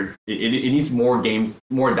further. It needs more games,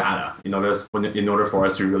 more data. In order for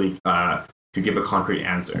us to really to give a concrete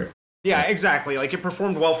answer. Yeah, exactly. It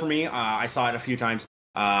performed well for me. I saw it a few times.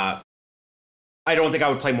 I don't think I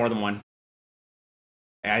would play more than one.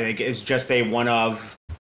 I think it's just a one of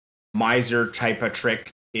miser type of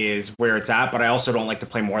trick is where it's at, but I also don't like to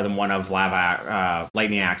play more than one of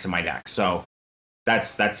Lightning Axe in my deck. So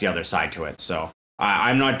that's the other side to it. So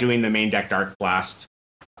I'm not doing the main deck Dark Blast.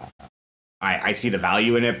 I see the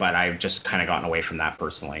value in it, but I've just kind of gotten away from that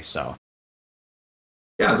personally. So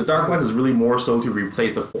yeah, the Dark Blast is really more so to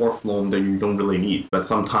replace the 4th loam that you don't really need, but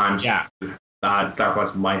sometimes Dark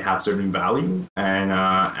Blast might have certain value, and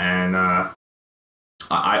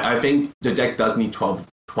I think the deck does need 12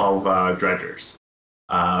 dredgers.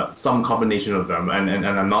 some combination of them, and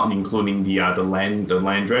I'm not including the land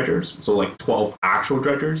dredgers. So like 12 actual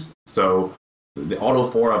dredgers. So the auto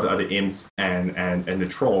 4 of the imps and the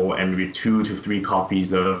troll, and maybe 2 to 3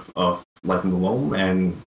 copies of Life in the Loam,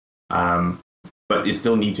 and but you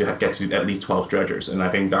still need to get to at least 12 dredgers, and I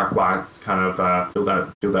think Dark Wax kind of fill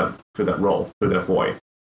that role, fill that void.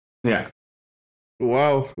 Yeah.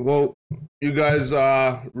 Wow. Well, you guys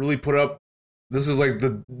really put up. This is like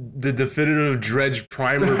the definitive Dredge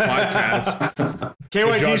primer podcast.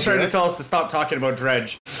 KYT's trying to tell us to stop talking about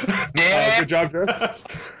Dredge. Good job, Dredge.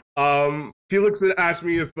 Felix had asked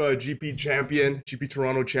me if GP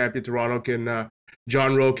Toronto champion Toronto can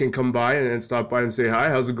John Rowe can come by and stop by and say hi.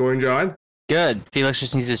 How's it going, John? Good. Felix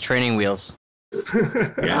just needs his training wheels.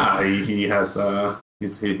 Yeah, he has.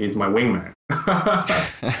 He's my wingman.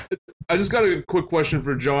 I just got a quick question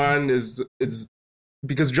for John. Is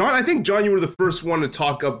because John, I think John, you were the first one to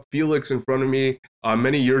talk up Felix in front of me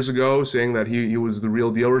many years ago, saying that he was the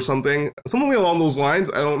real deal or something along those lines.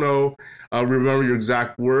 I don't know, remember your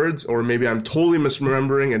exact words, or maybe I'm totally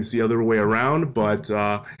misremembering and it's the other way around. But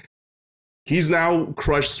he's now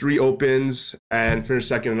crushed 3 opens and finished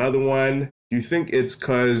second in another one. Do you think it's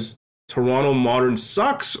because Toronto Modern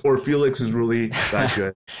sucks, or Felix is really that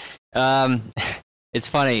good? It's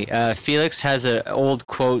funny. Felix has an old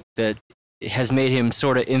quote that has made him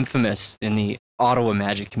sort of infamous in the Ottawa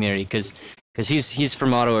Magic community, because he's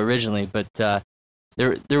from Ottawa originally. But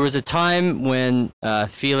there was a time when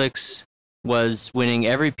Felix was winning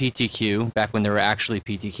every PTQ back when there were actually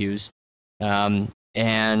PTQs, and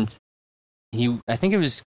I think it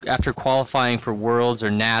was after qualifying for Worlds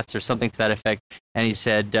or Nats or something to that effect, and he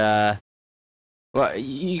said, well,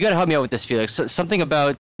 you got to help me out with this, Felix. Something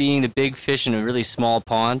about being the big fish in a really small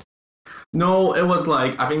pond. No, it was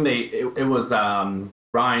like, I think it was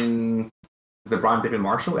Brian. Is it Brian David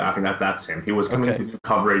Marshall? Yeah, I think that's him. He was coming to do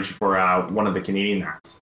coverage for one of the Canadian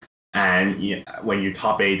Nats. And when you're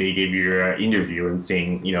top 8, they give you an interview and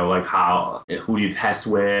saying, like who do you test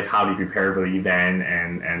with, how do you prepare for the event,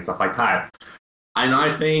 and stuff like that. And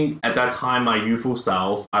I think at that time, my youthful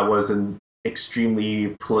self, I wasn't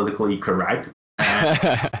extremely politically correct.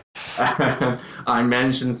 And I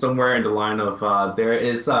mentioned somewhere in the line of there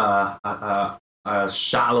is a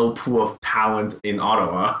shallow pool of talent in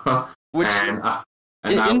Ottawa. Which,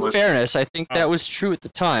 in fairness, I think that was true at the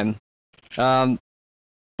time.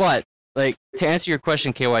 But to answer your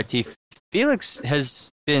question, KYT, Felix has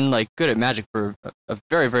been good at Magic for a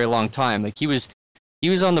very, very long time. He was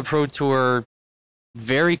on the Pro Tour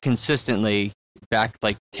very consistently back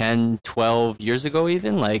 10, 12 years ago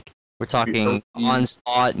even. We're talking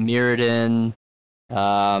Onslaught, Mirrodin,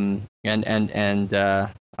 and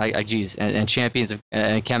Champions of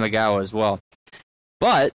and Kamigawa as well.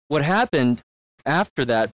 But what happened after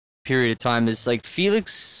that period of time is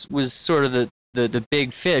Felix was sort of the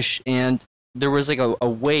big fish, and there was a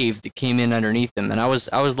wave that came in underneath him, and I was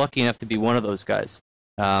lucky enough to be one of those guys.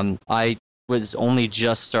 I was only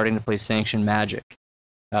just starting to play sanctioned Magic,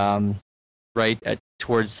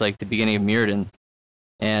 towards the beginning of Mirrodin,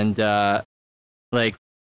 and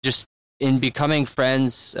just in becoming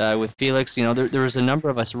friends with Felix, there was a number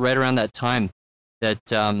of us right around that time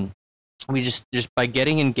that we just by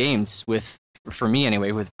getting in games with, for me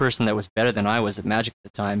anyway, with a person that was better than I was at Magic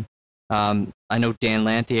at the time. I know Dan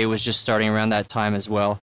Lanthier was just starting around that time as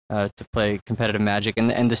well to play competitive Magic,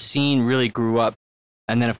 and the scene really grew up.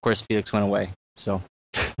 And then, of course, Felix went away. So,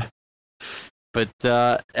 but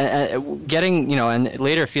getting, and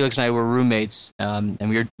later Felix and I were roommates,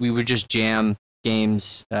 and we would just jam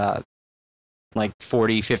games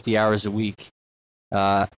 40, 50 hours a week.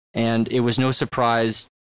 And it was no surprise,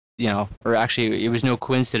 or actually it was no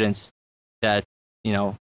coincidence that,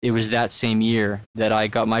 it was that same year that I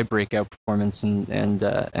got my breakout performance and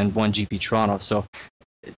won GP Toronto. So,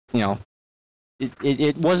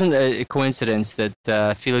 it wasn't a coincidence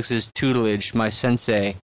that Felix's tutelage, my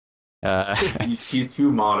sensei, he's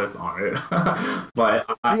too modest on it. But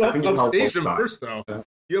I think upstaged him first, though.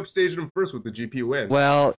 You upstaged him first with the GP win.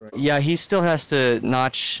 Well, yeah, he still has to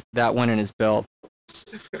notch that one in his belt.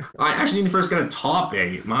 I actually need to first get a top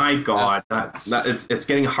 8. My God, that it's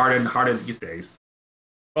getting harder and harder these days.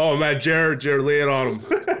 Oh man, Jared, lay it on him.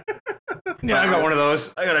 Yeah, I got one of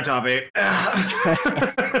those. I got a top 8.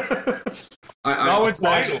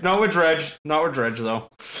 Not with Dredge though.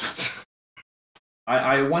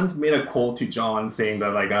 I once made a quote to John saying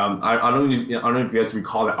that I don't know if you guys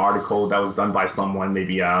recall that article that was done by someone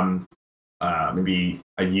maybe a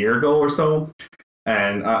year ago or so,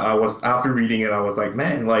 and I was, after reading it, I was like,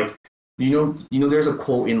 man, you know there's a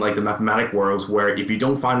quote in like the mathematic worlds where if you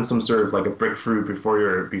don't find some sort of like a breakthrough before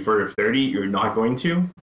you're 30, you're not going to.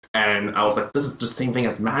 And I was like, this is the same thing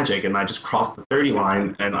as magic, and I just crossed the 30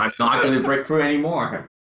 line, and I'm not going to break through anymore.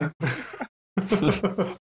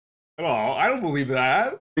 Oh, I don't believe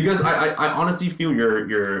that. Because I honestly feel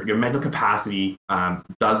your mental capacity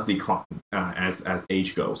does decline as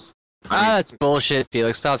age goes. That's bullshit,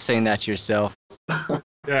 Felix. Stop saying that to yourself. Yeah.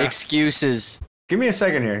 Excuses. Give me a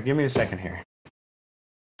second here.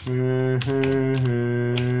 We're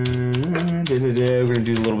gonna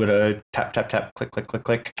do a little bit of tap, tap, tap, click, click, click,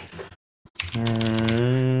 click.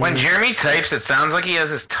 When Jeremy types, it sounds like he has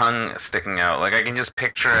his tongue sticking out. Like I can just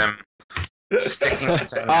picture him sticking his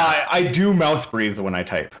tongue out. I do mouth breathe when I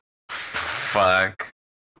type. Fuck.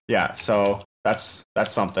 Yeah, so that's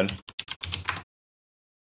something.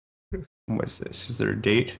 What's this? Is there a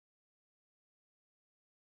date?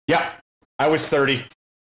 Yeah, I was 30.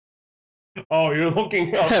 Oh, you're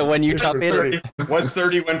looking up. When you top 8. Was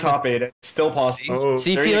 30 when top 8. It's still possible.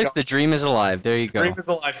 See, Felix, the dream is alive. There you go. Dream is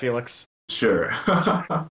alive, Felix. Sure.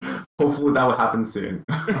 Hopefully that will happen soon.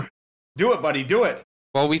 Do it, buddy. Do it.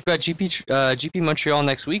 Well, we've got GP Montreal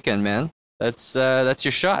next weekend, man. That's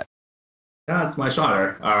your shot. Yeah, it's my shot.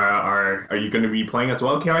 Are you going to be playing as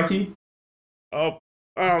well, KIT? Oh,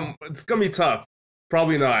 it's gonna be tough.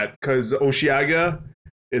 Probably not, because Oshiaga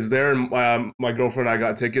is there, and my girlfriend and I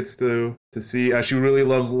got tickets to see. She really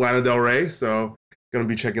loves Lana Del Rey, so gonna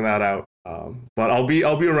be checking that out. But I'll be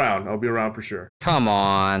around. I'll be around for sure. Come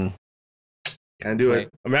on. Can't do it.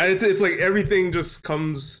 I mean, it's like everything just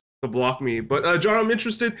comes to block me. But John, I'm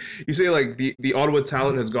interested. You say like the Ottawa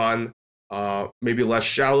talent has gone maybe less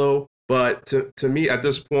shallow, but to me at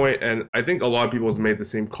this point, and I think a lot of people has made the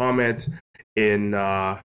same comment in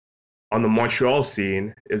on the Montreal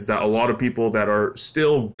scene, is that a lot of people that are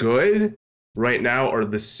still good right now are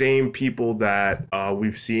the same people that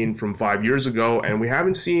we've seen from 5 years ago, and we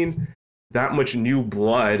haven't seen that much new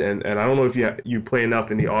blood. And I don't know if you play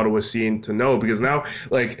enough in the Ottawa scene to know, because now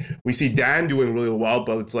like we see Dan doing really well,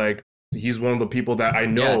 but it's like he's one of the people that I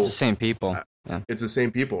know. Yeah, it's the same people. Yeah. It's the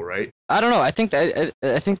same people, right? I don't know. I think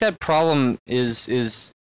that problem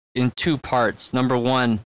is in two parts. Number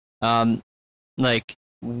one, like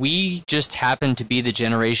we just happen to be the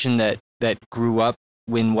generation that grew up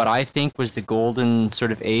when what I think was the golden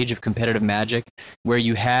sort of age of competitive Magic, where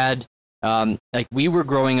you had like we were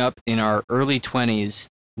growing up in our early 20s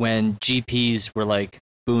when GPs were like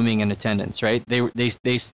booming in attendance, right? They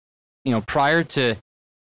prior to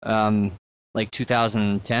like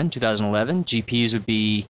 2010, 2011, GPs would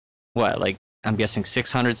be what, like I'm guessing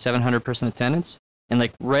 600, 700 person attendance. And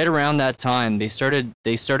like right around that time, they started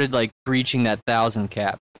like breaching that 1,000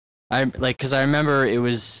 cap. Because I remember it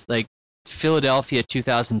was like Philadelphia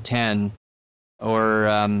 2010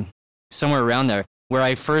 or somewhere around there, where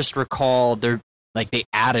I first recall they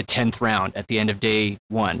add a 10th round at the end of day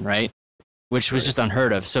one, right? Which was just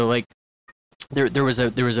unheard of. So like there was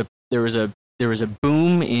a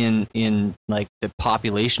boom in like the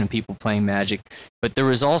population of people playing Magic, but there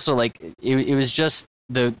was also like it was just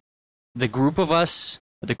the group of us,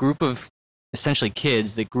 the group of essentially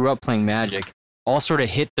kids that grew up playing Magic, all sort of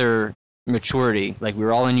hit their maturity. Like we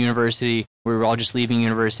were all in university, we were all just leaving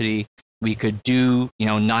university. We could do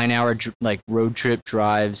 9-hour like road trip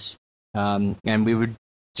drives, and we would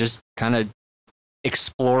just kind of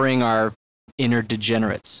exploring our inner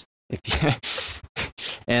degenerates.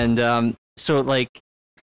 And so like,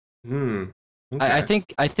 Okay. I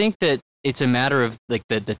think that it's a matter of like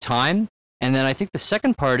the time. And then I think the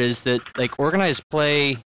second part is that like organized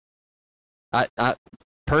play.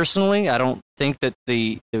 Personally, I don't think that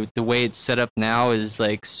the way it's set up now is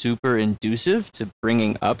like super inducive to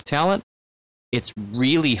bringing up talent. It's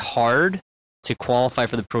really hard to qualify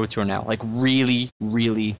for the Pro Tour now, like really,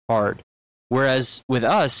 really hard. Whereas with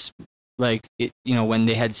us, like when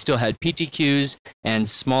they still had PTQs and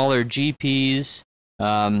smaller GPs,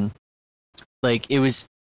 like it was.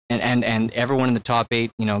 And everyone in the top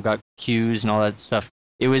 8, got Qs and all that stuff.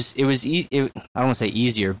 It was easy. I don't want to say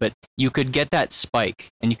easier, but you could get that spike,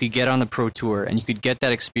 and you could get on the Pro Tour, and you could get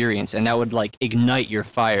that experience, and that would like ignite your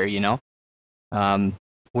fire,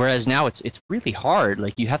 Whereas now it's really hard.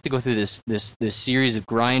 Like you have to go through this series of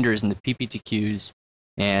grinders and the PPTQs,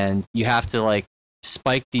 and you have to like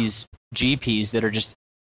spike these GPs that are just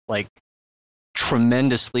like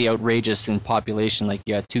tremendously outrageous in population. Like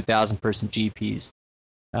you got 2,000 person GPs.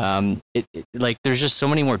 Like there's just so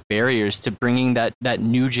many more barriers to bringing that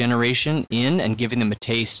new generation in and giving them a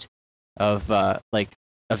taste of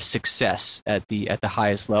success at the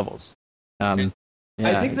highest levels. Yeah.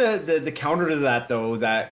 I think the counter to that, though,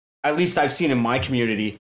 that at least I've seen in my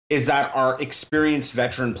community, is that our experienced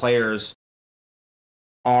veteran players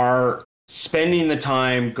are spending the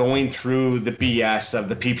time going through the BS of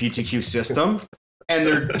the PPTQ system, and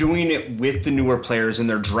they're doing it with the newer players, and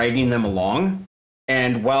they're dragging them along.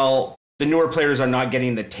 And while the newer players are not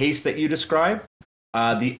getting the taste that you describe,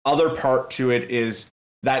 the other part to it is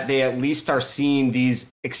that they at least are seeing these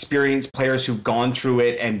experienced players who've gone through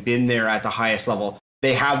it and been there at the highest level.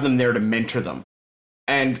 They have them there to mentor them.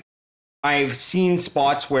 And I've seen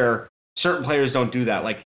spots where certain players don't do that.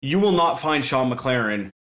 Like, you will not find Sean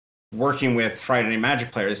McLaren working with Friday Night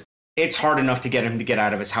Magic players. It's hard enough to get him to get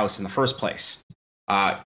out of his house in the first place.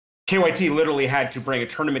 KYT literally had to bring a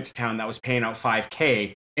tournament to town that was paying out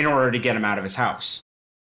 $5K in order to get him out of his house.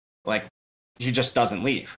 Like, he just doesn't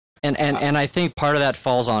leave. And I think part of that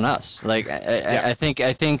falls on us. Like, I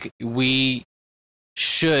think we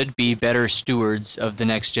should be better stewards of the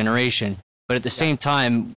next generation. But at the same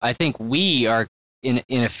time, I think we are in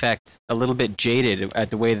effect a little bit jaded at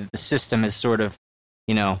the way that the system has sort of,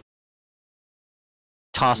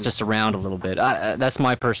 tossed us around a little bit. That's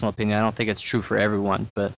my personal opinion. I don't think it's true for everyone,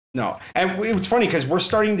 but no. And it's funny because we're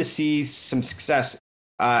starting to see some success.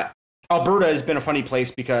 Alberta has been a funny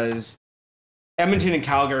place because Edmonton and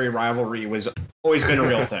Calgary rivalry was always been a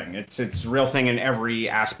real thing. It's a real thing in every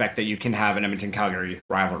aspect that you can have an Edmonton-Calgary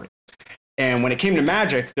rivalry. And when it came to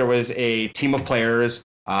Magic, there was a team of players,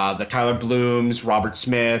 the Tyler Blooms, Robert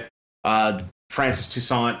Smith, Francis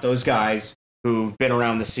Toussaint, those guys who've been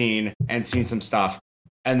around the scene and seen some stuff.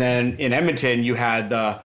 And then in Edmonton, you had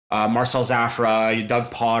the Marcel Zafra, Doug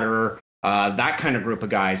Potter, that kind of group of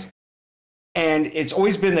guys. And it's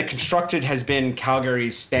always been that Constructed has been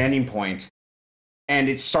Calgary's standing point. And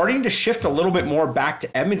it's starting to shift a little bit more back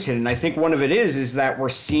to Edmonton. And I think one of it is that we're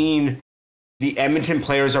seeing the Edmonton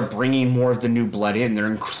players are bringing more of the new blood in. They're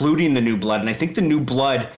including the new blood. And I think the new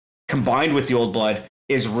blood combined with the old blood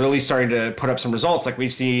is really starting to put up some results. Like we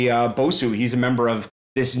see Bosu, he's a member of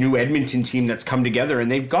this new Edmonton team that's come together,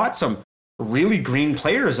 and they've got some really green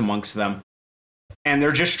players amongst them. And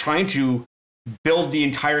they're just trying to build the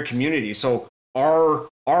entire community. So our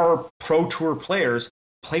Pro Tour players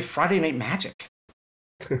play Friday Night Magic.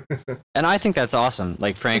 And I think that's awesome.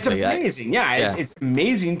 Like, frankly, it's amazing. It's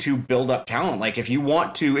amazing to build up talent. Like, if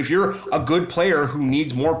you're a good player who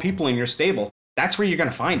needs more people in your stable, that's where you're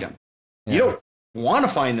going to find them. Yeah. You don't want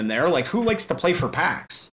to find them there. Like, who likes to play for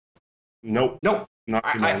packs? Nope.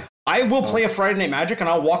 I will play a Friday Night Magic, and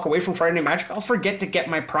I'll walk away from Friday Night Magic. I'll forget to get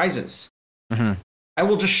my prizes. Mm-hmm. I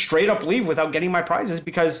will just straight up leave without getting my prizes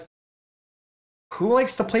because who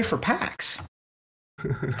likes to play for packs?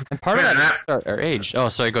 And part of that is our age. Oh,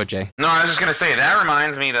 sorry, go, Jay. No, I was just going to say, that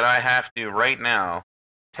reminds me that I have to, right now,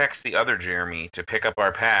 text the other Jeremy to pick up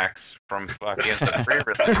our packs from fucking the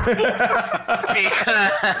pre-release.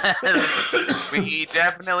 Because we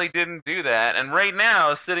definitely didn't do that. And right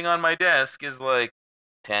now, sitting on my desk is like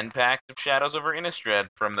 10 packs of Shadows over Innistrad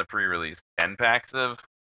from the pre-release. 10 packs of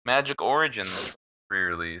Magic Origins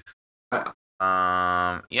pre-release.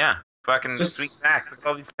 Yeah. Fucking sweet packs. Look at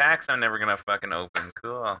all these packs I'm never gonna fucking open.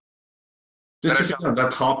 Cool. Just to get on that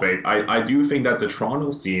topic, I do think that the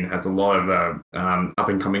Toronto scene has a lot of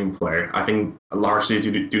up-and-coming player. I think largely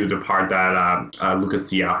due to the part that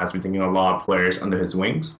Lucas Diao has been taking a lot of players under his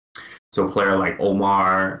wings. So a player like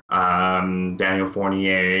Omar, Daniel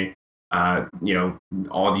Fournier,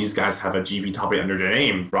 all these guys have a GP top 8 under their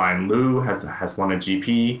name. Brian Liu has won a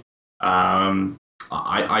GP.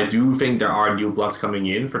 I do think there are new bloods coming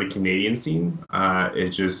in for the Canadian scene.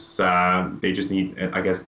 It's just they just need, I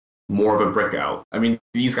guess, more of a breakout. I mean,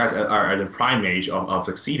 these guys are at the prime age of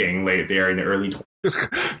succeeding. They are in the early 20s.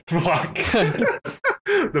 Fuck.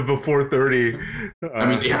 The before 30. I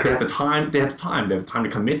mean, they have the time. They have time to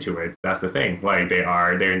commit to it. That's the thing. Like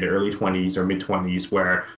they're in the early 20s or mid 20s,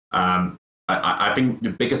 where I think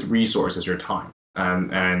the biggest resource is your time.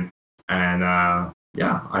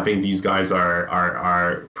 Yeah, I think these guys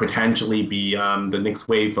are potentially be the next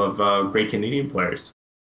wave of great Canadian players.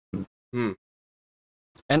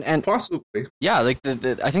 And possibly, yeah, like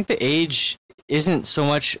I think the age isn't so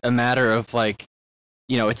much a matter of like,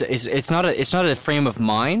 it's not a frame of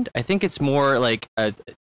mind. I think it's more like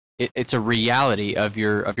it's a reality of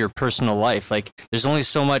your personal life. Like, there's only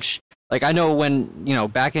so much. Like, I know when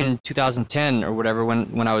back in 2010 or whatever,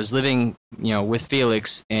 when I was living with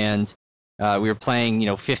Felix and we were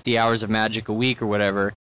playing 50 hours of Magic a week or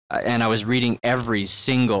whatever, and I was reading every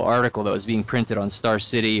single article that was being printed on Star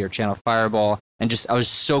City or Channel Fireball, and I was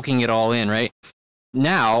soaking it all in, right?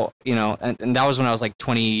 Now, and that was when I was like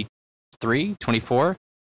 23, 24.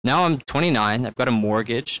 Now I'm 29, I've got a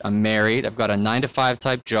mortgage, I'm married, I've got a 9-to-5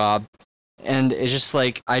 type job, and it's just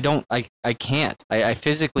like I can't. I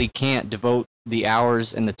physically can't devote the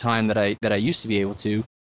hours and the time that I used to be able to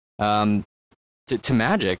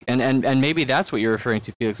Magic, and maybe that's what you're referring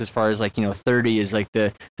to, Felix, as far as like 30 is like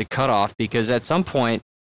the cutoff, because at some point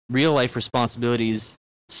real life responsibilities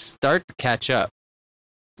start to catch up.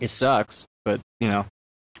 It sucks, but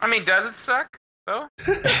I mean, does it suck though?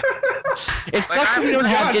 It sucks that we don't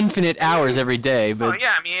have infinite hours every day, but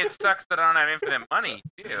yeah, I mean, it sucks that I don't have infinite money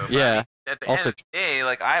too. Yeah. At the Also end of the day,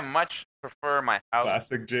 like I much prefer my house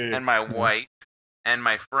Classic J. and my wife and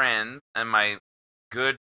my friends and my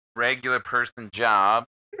good regular person job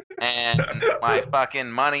and my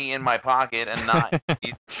fucking money in my pocket and not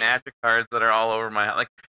these magic cards that are all over my house. Like,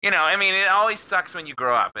 I mean, it always sucks when you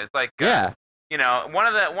grow up. It's like, yeah, one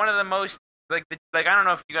of the most like I don't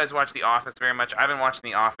know if you guys watch The Office very much. I've been watching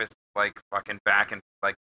The Office like fucking back and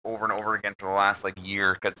like over and over again for the last like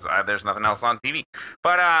year because there's nothing else on TV.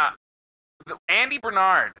 But Andy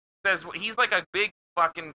Bernard says he's like a big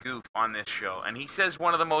fucking goof on this show, and he says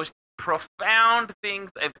one of the most profound things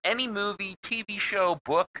of any movie, TV show,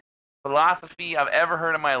 book, philosophy I've ever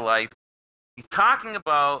heard in my life. He's talking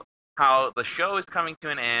about how the show is coming to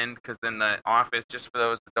an end because in The Office, just for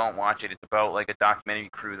those that don't watch it, it's about like a documentary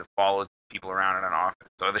crew that follows people around in an office.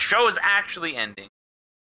 So the show is actually ending,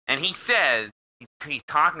 and he says he's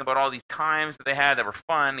talking about all these times that they had that were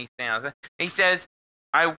fun. He says,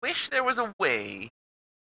 "I wish there was a way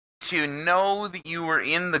to know that you were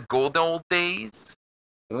in the good old days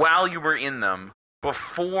while you were in them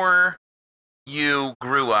before you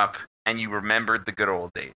grew up and you remembered the good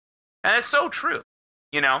old days." And it's so true.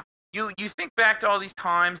 You think back to all these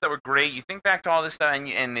times that were great. You think back to all this stuff,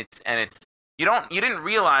 and it's you didn't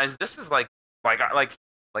realize this is like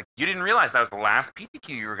you didn't realize that was the last PTQ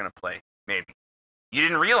you were gonna play. Maybe you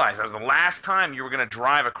didn't realize that was the last time you were gonna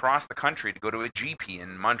drive across the country to go to a GP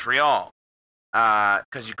in Montreal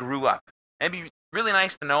because you grew up. It'd be really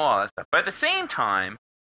nice to know all that stuff. But at the same time,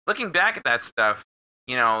 looking back at that stuff,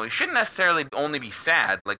 you shouldn't necessarily only be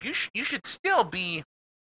sad. Like you should still be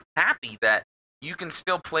happy that you can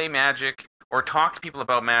still play Magic or talk to people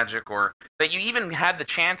about Magic, or that you even had the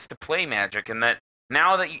chance to play Magic, and that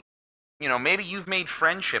now that maybe you've made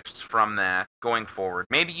friendships from that going forward.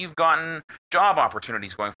 Maybe you've gotten job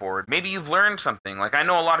opportunities going forward. Maybe you've learned something. Like I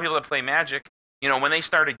know a lot of people that play Magic, when they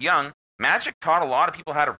started young, Magic taught a lot of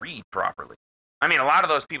people how to read properly. I mean, a lot of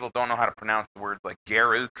those people don't know how to pronounce the words like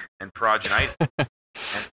Garuk and Progenitus and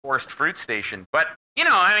Forest Fruit Station. But,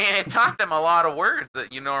 it taught them a lot of words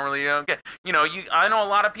that you normally don't get. I know a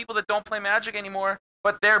lot of people that don't play Magic anymore,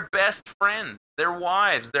 but their best friends, their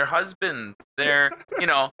wives, their husbands, that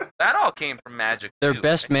all came from Magic. Their too.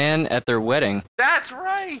 best man at their wedding. That's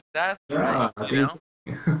right. That's right.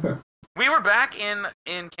 We were back in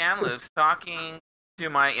Kamloops talking to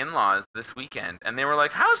my in-laws this weekend, and they were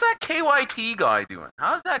like, "How's that KYT guy doing?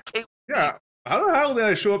 How's that KYT?" Yeah, how the hell did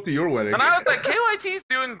I show up to your wedding? And I was like, KYT's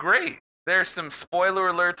doing great. There's some spoiler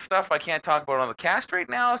alert stuff I can't talk about on the cast right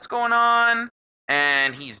now that's going on,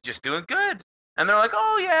 and he's just doing good. And they're like,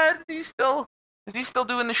 "Oh yeah, is he still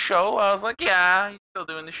doing the show?" I was like, "Yeah, he's still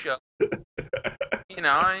doing the show." He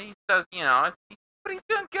says, but he's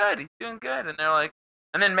doing good. He's doing good. And they're like,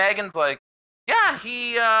 and then Megan's like, "Yeah,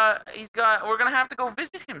 we're gonna have to go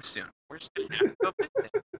visit him soon. We're just gonna have to go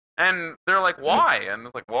visit him." And they're like, "Why?" And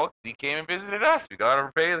it's like, "Well, he came and visited us. We gotta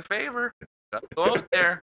repay the favor. Got to go out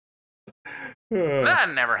there." That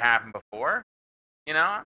had never happened before.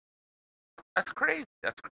 That's crazy.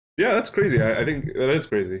 Yeah, that's crazy. I think that is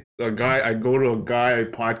crazy. I go to a guy I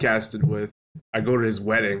podcasted with. I go to his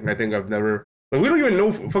wedding. I think I've never. Like, we don't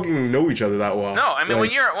even fucking know each other that well. No, I mean when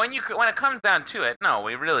it comes down to it, no,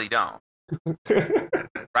 we really don't.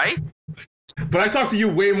 Right? But I talk to you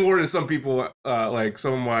way more than some people, like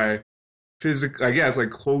some of my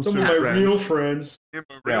closer Some of my real friends. No,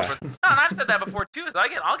 and I've said that before too. Is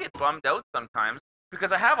I'll get bummed out sometimes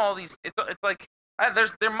because I have all these. It's like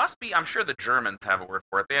there must be. I'm sure the Germans have a word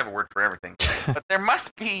for it. They have a word for everything. But there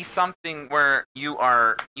must be something where you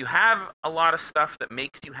have a lot of stuff that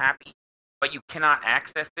makes you happy, but you cannot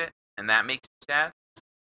access it, and that makes you sad.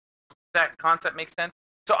 That concept makes sense.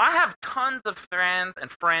 So I have tons of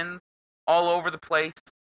friends all over the place.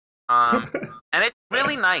 And it's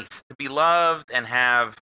really nice to be loved and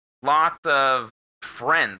have lots of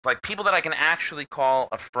friends, like people that I can actually call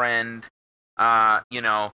a friend,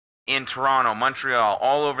 in Toronto, Montreal,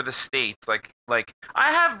 all over the States. Like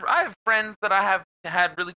I have friends that I have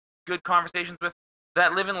had really good conversations with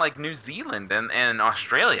that live in like New Zealand and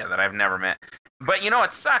Australia that I've never met. But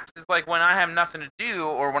it sucks is like when I have nothing to do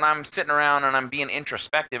or when I'm sitting around and I'm being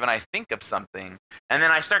introspective and I think of something and then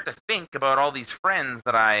I start to think about all these friends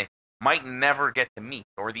that I might never get to meet,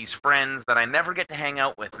 or these friends that I never get to hang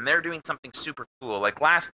out with, and they're doing something super cool. Like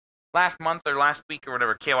last month or last week or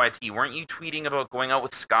whatever, KYT, weren't you tweeting about going out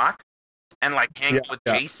with Scott and like hanging with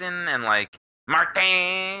Jason and like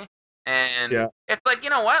Martin? And it's like, you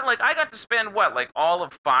know what? Like I got to spend like all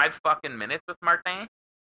of 5 fucking minutes with Martin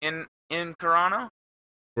in Toronto.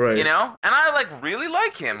 Right. You know? And I like really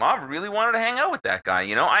like him. I really wanted to hang out with that guy,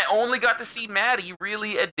 you know? I only got to see Maddie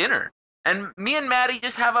really at dinner. And me and Maddie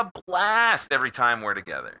just have a blast every time we're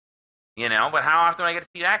together. You know? But how often do I get to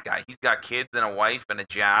see that guy? He's got kids and a wife and a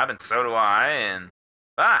job, and so do I, and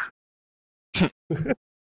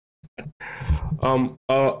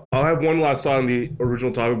I'll have one last thought on the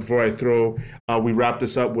original topic before I throw. We wrap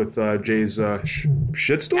this up with Jay's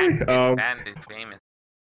shit story. Bandit famous.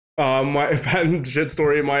 My shit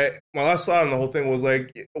story. My last thought on the whole thing was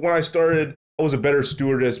like when I started, I was a better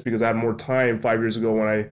stewardess because I had more time 5 years ago when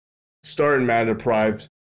I started Mana Deprived.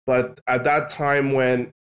 But at that time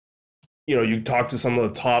when you talk to some of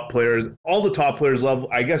the top players, all the top players love.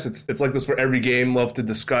 I guess it's like this for every game. Love to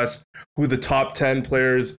discuss who the top 10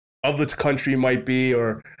 players of the country might be,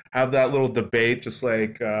 or have that little debate, just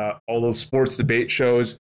like all those sports debate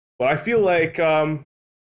shows. But I feel like I'm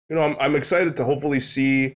excited to hopefully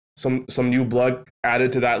see some new blood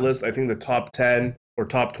added to that list. I think the top 10 or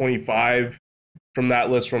top 25 from that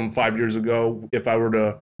list from 5 years ago, if I were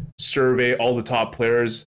to survey all the top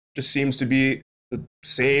players, just seems to be the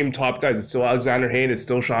same top guys. It's still Alexander Hayne, it's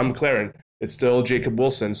still Sean McLaren, it's still Jacob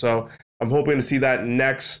Wilson. So I'm hoping to see that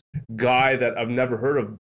next guy that I've never heard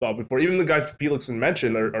of before. Even the guys Felix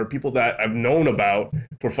mentioned are people that I've known about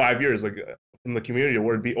for 5 years, like from the community,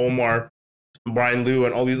 where it'd be Omar, Brian Liu,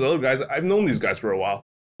 and all these other guys. I've known these guys for a while,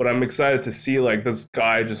 but I'm excited to see like this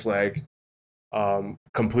guy just like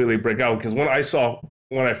completely break out. Because when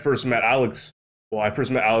I first met Alex, I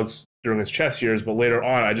first met Alex during his chess years, but later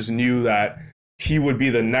on I just knew that he would be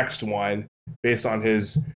the next one based on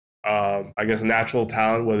his I guess natural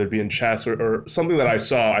talent, whether it be in chess or something that I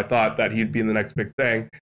saw. I thought that he'd be in the next big thing,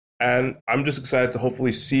 and I'm just excited to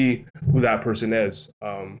hopefully see who that person is.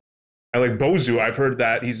 And like Bozu, I've heard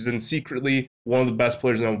that he's secretly one of the best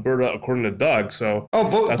players in Alberta, according to Doug. So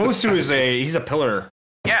Bozu he's a pillar.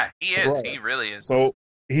 Yeah, he is. Right. He really is. So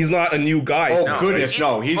he's not a new guy. Oh goodness,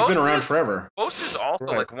 no, he's been around forever. Bozu's also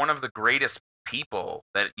like one of the greatest people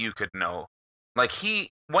that you could know. Like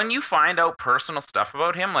when you find out personal stuff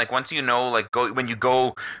about him, like once you know, like when you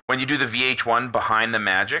do the VH1 Behind the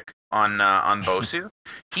Magic on Bozu,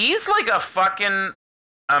 he's like a fucking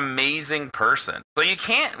amazing person. So you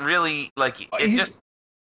can't really like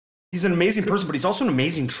he's an amazing person, but he's also an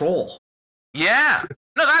amazing troll. Yeah.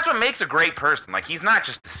 No, that's what makes a great person. Like he's not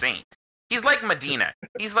just a saint. He's like Medina.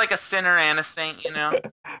 He's like a sinner and a saint, you know?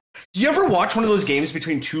 Do you ever watch one of those games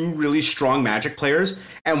between two really strong Magic players,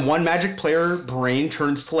 and one Magic player brain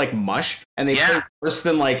turns to like mush, and they play worse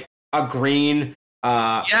than like a green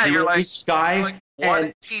you're like, guy? Like, what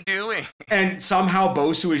is he doing? And somehow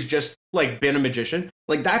Bosu has just like been a magician.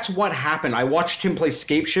 Like that's what happened. I watched him play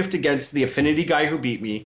Scape Shift against the Affinity guy who beat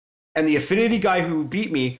me, and the Affinity guy who beat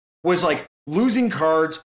me was like losing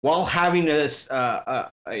cards while having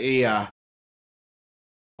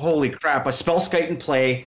holy crap, a Spellskite in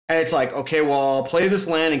play, and it's like, okay, well, I'll play this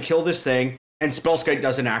land and kill this thing, and Spellskite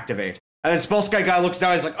doesn't activate. And then Spellskite guy looks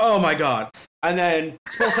down, and he's like, oh my god. And then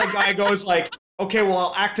Spellskite guy goes like, okay, well,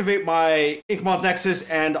 I'll activate my Inkmoth Nexus,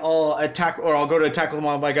 and I'll attack, or I'll go to attack with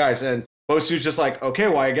one of my guys. And Bosu's just like, okay,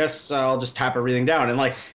 well, I guess I'll just tap everything down. And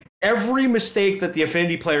like, every mistake that the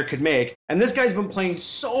Affinity player could make, and this guy's been playing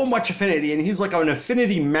so much Affinity, and he's like an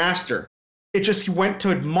Affinity master. It just went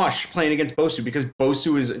to mush playing against Bosu because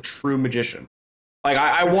Bosu is a true magician. Like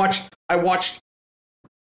I watched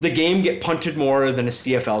the game get punted more than a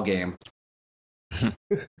CFL game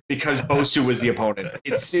because Bosu was the opponent.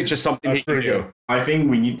 It's just something he can do. I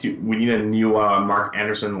think we need a new Mark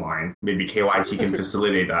Anderson line. Maybe KYT can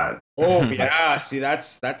facilitate that. Oh yeah, see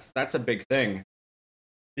that's a big thing.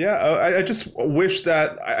 Yeah, I just wish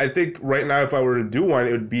that I think right now if I were to do one,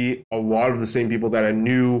 it would be a lot of the same people that I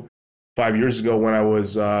knew 5 years ago when I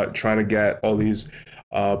was trying to get all these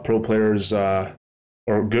pro players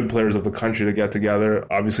or good players of the country to get together.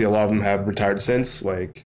 Obviously, a lot of them have retired since,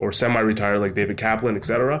 or semi-retired, like David Kaplan,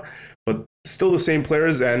 etc. But still the same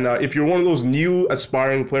players. And if you're one of those new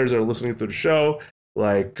aspiring players that are listening to the show,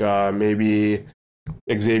 like maybe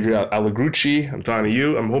Xavier Allegrucci, I'm talking to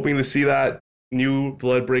you. I'm hoping to see that new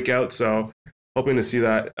blood breakout. So hoping to see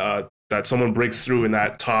that that someone breaks through in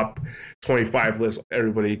that top 25 list.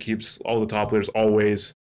 Everybody keeps all the top players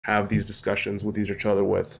always have these discussions with each other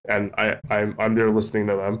with, and I'm there listening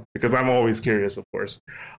to them because I'm always curious, of course.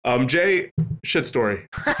 Jay, shit story.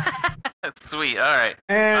 Sweet. All right.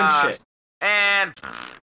 And shit. And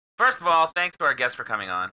first of all, thanks to our guests for coming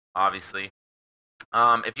on. Obviously,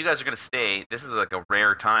 if you guys are gonna stay, this is like a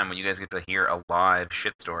rare time when you guys get to hear a live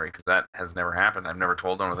shit story because that has never happened. I've never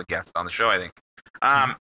told one of the guests on the show. I think.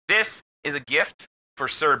 This is a gift for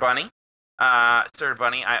Sir Bunny. Sir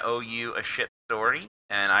Bunny, I owe you a shit story,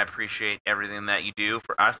 and I appreciate everything that you do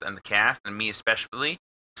for us and the cast and me especially.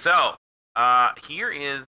 So, here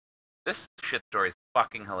is this shit story is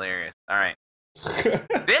fucking hilarious. All right.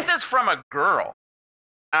 This is from a girl.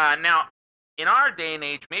 Now, in our day and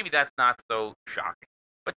age, maybe that's not so shocking.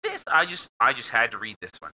 But this, I just had to read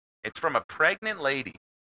this one. It's from a pregnant lady.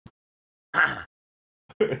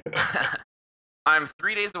 I'm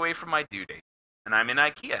 3 days away from my due date, and I'm in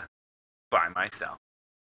IKEA by myself.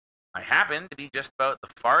 I happen to be just about the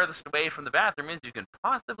farthest away from the bathroom as you can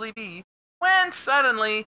possibly be, when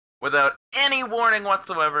suddenly, without any warning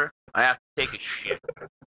whatsoever, I have to take a shit.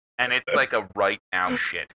 And it's like a right now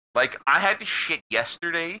shit. Like, I had to shit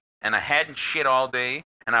yesterday, and I hadn't shit all day,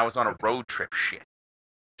 and I was on a road trip shit.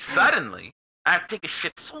 Suddenly, I have to take a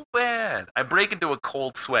shit so bad. I break into a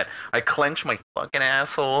cold sweat. I clench my fucking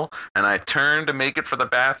asshole, and I turn to make it for the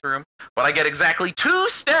bathroom, but I get exactly 2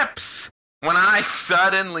 steps when I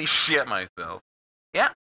suddenly shit myself. Yeah,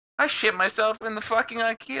 I shit myself in the fucking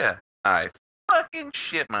IKEA. I fucking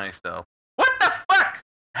shit myself. What the fuck?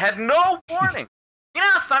 I had no warning. You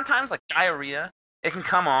know, sometimes, like, diarrhea, it can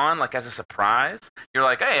come on, like, as a surprise. You're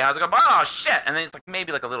like, hey, how's it going? Oh, shit. And then it's, like,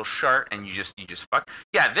 maybe, like, a little shart, and you just fuck.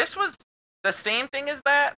 Yeah, this was the same thing as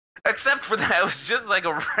that, except for that it was just, like,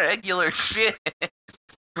 a regular shit.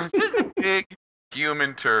 Just a big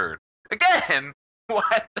human turd. Again,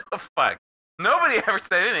 what the fuck? Nobody ever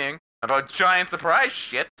said anything about giant surprise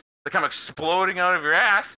shit that come exploding out of your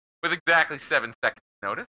ass with exactly 7 seconds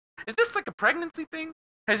notice. Is this, like, a pregnancy thing?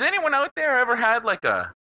 Has anyone out there ever had, like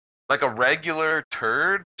a regular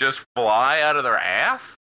turd just fly out of their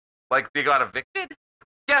ass? Like they got evicted?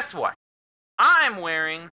 Guess what? I'm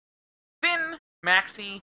wearing thin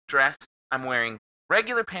maxi dress. I'm wearing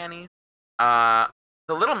regular panties. The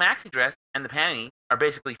little maxi dress and the panty are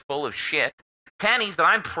basically full of shit. Panties that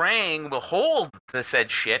I'm praying will hold the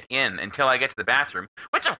said shit in until I get to the bathroom,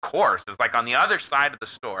 which of course is like on the other side of the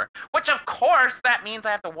store, which of course that means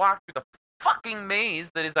I have to walk through the fucking maze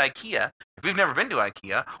that is IKEA. If you've never been to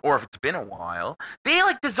IKEA, or if it's been a while, they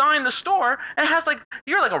like design the store and it has like,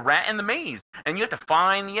 you're like a rat in the maze and you have to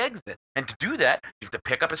find the exit. And to do that, you have to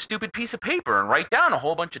pick up a stupid piece of paper and write down a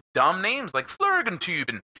whole bunch of dumb names like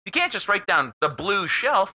Flurgentuben. You can't just write down the blue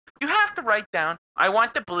shelf. You have to write down, I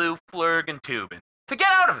want the blue Flurgentuben to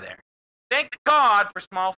get out of there. Thank God for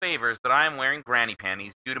small favors that I am wearing granny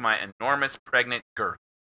panties due to my enormous pregnant girth.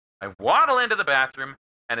 I waddle into the bathroom,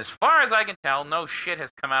 and as far as I can tell, no shit has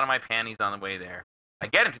come out of my panties on the way there. I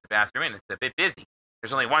get into the bathroom, and it's a bit busy.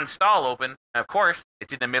 There's only one stall open, and of course,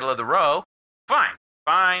 it's in the middle of the row.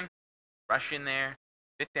 Fine. Rush in there,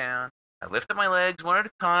 sit down. I lift up my legs one at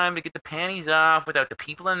a time to get the panties off without the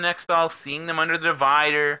people in the next stall seeing them under the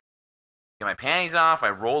divider. Get my panties off,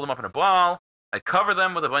 I roll them up in a ball. I cover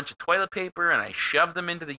them with a bunch of toilet paper, and I shove them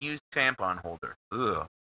into the used tampon holder. Ugh.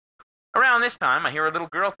 Around this time, I hear a little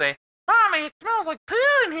girl say, Mommy, it smells like poo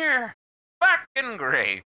in here. Fucking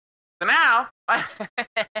great. So now,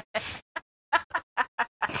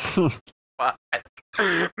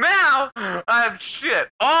 now I have shit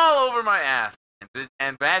all over my ass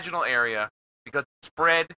and vaginal area because it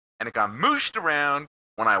spread and it got mooshed around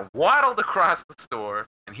when I waddled across the store.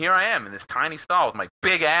 And here I am in this tiny stall with my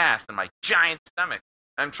big ass and my giant stomach.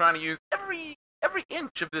 I'm trying to use every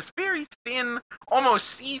inch of this very thin, almost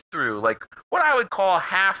see-through, like what I would call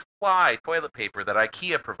half-ply toilet paper that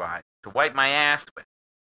IKEA provides to wipe my ass with.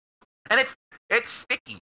 And it's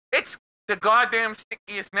sticky. It's the goddamn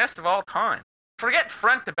stickiest mess of all time. Forget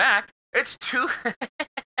front to back. It's too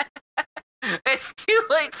it's too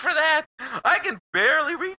late for that. I can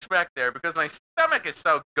barely reach back there because my stomach is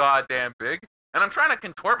so goddamn big. And I'm trying to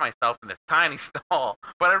contort myself in this tiny stall.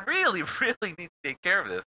 But I really, really need to take care of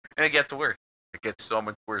this. And it gets worse. It gets so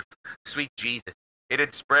much worse. Sweet Jesus. It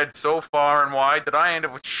had spread so far and wide that I end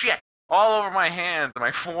up with shit all over my hands and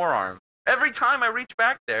my forearms. Every time I reach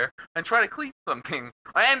back there and try to clean something,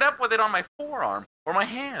 I end up with it on my forearm or my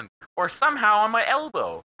hand or somehow on my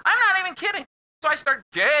elbow. I'm not even kidding. So I start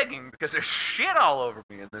gagging because there's shit all over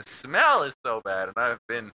me and the smell is so bad. And I've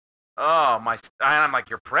been, and I'm like,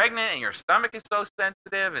 you're pregnant and your stomach is so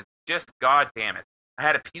sensitive. It's just, God damn it. I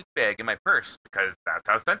had a puke bag in my purse because that's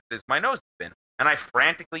how sensitive my nose has been. And I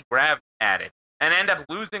frantically grab at it and end up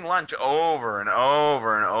losing lunch over and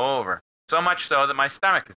over and over. So much so that my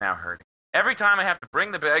stomach is now hurting. Every time I have to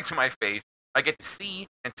bring the bag to my face, I get to see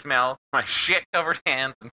and smell my shit-covered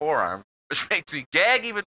hands and forearms, which makes me gag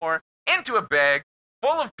even more into a bag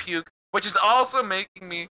full of puke, which is also making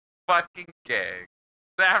me fucking gag.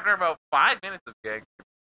 So after about 5 minutes of gagging,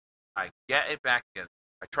 I get it back together.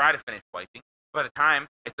 I try to finish wiping. By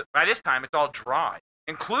this time, it's all dry,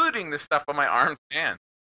 including the stuff on my arms and hands.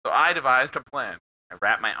 So I devised a plan. I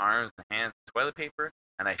wrapped my arms and hands in toilet paper,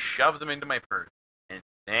 and I shoved them into my purse. And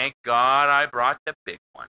thank God I brought the big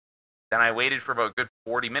one. Then I waited for about a good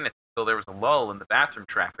 40 minutes until there was a lull in the bathroom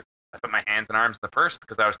traffic. I put my hands and arms in the purse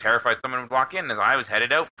because I was terrified someone would walk in as I was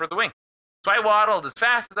headed out for the wing. So I waddled as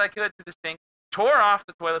fast as I could to the sink, tore off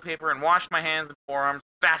the toilet paper, and washed my hands and forearms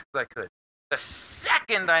as fast as I could. The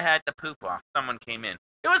second I had to poop off, someone came in.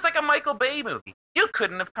 It was like a Michael Bay movie. You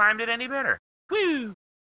couldn't have timed it any better. Whew!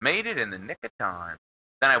 Made it in the nick of time.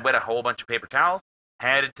 Then I wet a whole bunch of paper towels,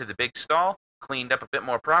 headed to the big stall, cleaned up a bit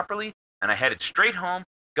more properly, and I headed straight home,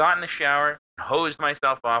 got in the shower, and hosed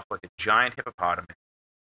myself off like a giant hippopotamus.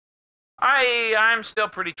 I'm still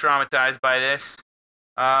pretty traumatized by this.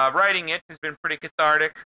 Writing it has been pretty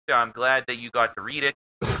cathartic, so I'm glad that you got to read it.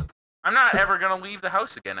 I'm not ever going to leave the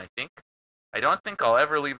house again, I think. I don't think I'll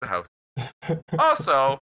ever leave the house.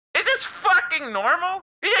 Also, is this fucking normal?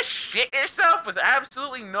 You just shit yourself with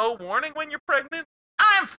absolutely no warning when you're pregnant?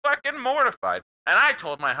 I'm fucking mortified. And I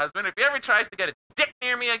told my husband if he ever tries to get a dick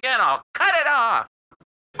near me again, I'll cut it off.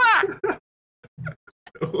 Fuck!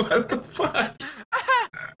 What the fuck?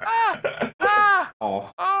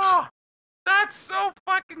 Oh, that's so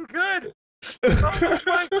fucking good. Oh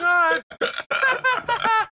my god.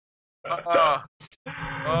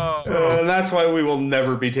 That's why we will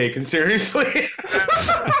never be taken seriously.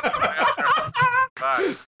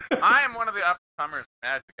 I am one of the up-and-comers in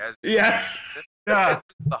Magic. Yeah. This is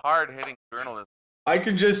the hard-hitting journalism. I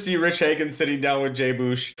can just see Rich Hagen sitting down with Jay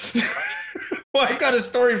Boosh. Well, I got a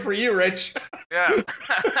story for you, Rich. Yeah.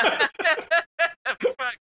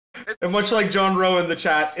 And much like John Rowe in the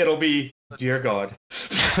chat, it'll be, dear God.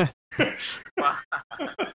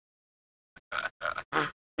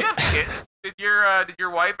 Yeah, did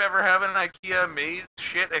your wife ever have an IKEA maze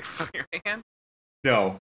shit experience?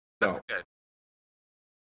 No. That's good.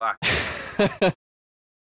 Fuck.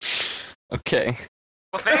 Okay.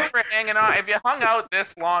 Well, thanks for hanging on. If you hung out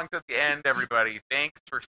this long to the end, everybody, thanks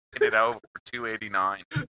for sticking it out for 289.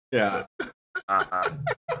 Yeah.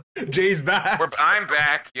 Jay's back. I'm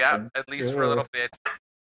back. Yeah, at least for a little bit.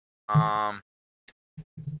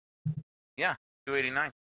 Yeah,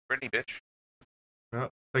 289. Brittany, bitch. Yeah.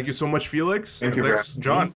 Thank you so much, Felix. Thank you, thanks,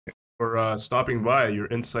 John, for stopping by. Your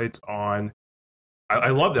insights on. I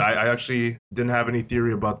loved it. I actually didn't have any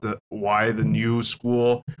theory about why the new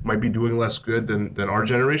school might be doing less good than our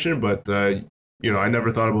generation, but I never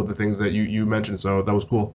thought about the things that you mentioned, so that was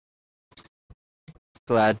cool.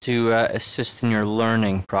 Glad to assist in your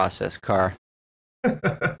learning process, Carr.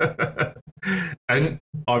 And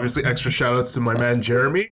obviously, extra shout-outs to my man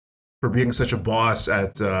Jeremey for being such a boss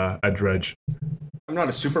at Dredge. I'm not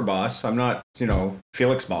a super boss. I'm not,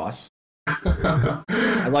 Felix boss.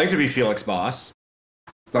 I'd like to be Felix boss.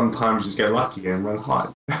 Sometimes you just get lucky and run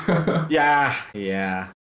hot. Yeah.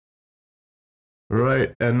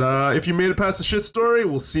 Right, and if you made it past the shit story,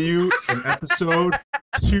 we'll see you in episode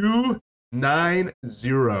 290.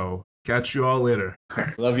 Catch you all later.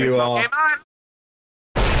 Love you all. Game on!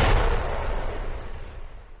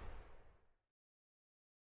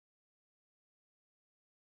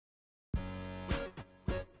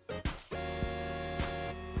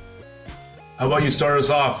 How about you start us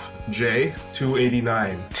off, Jay?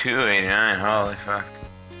 289. 289, holy fuck.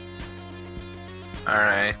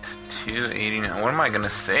 Alright, 289. What am I gonna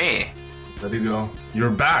say? There you go.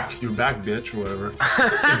 You're back, bitch, or whatever.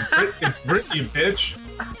 It's Brittany, bitch.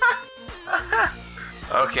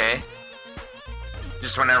 Okay.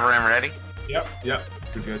 Just whenever I'm ready? Yep, you're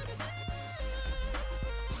good.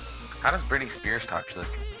 How does Britney Spears talk? She's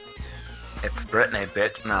like, it's Brittany,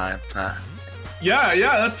 bitch. No, it's not. Yeah,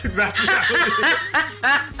 that's exactly how it is.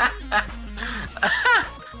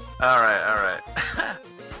 Alright.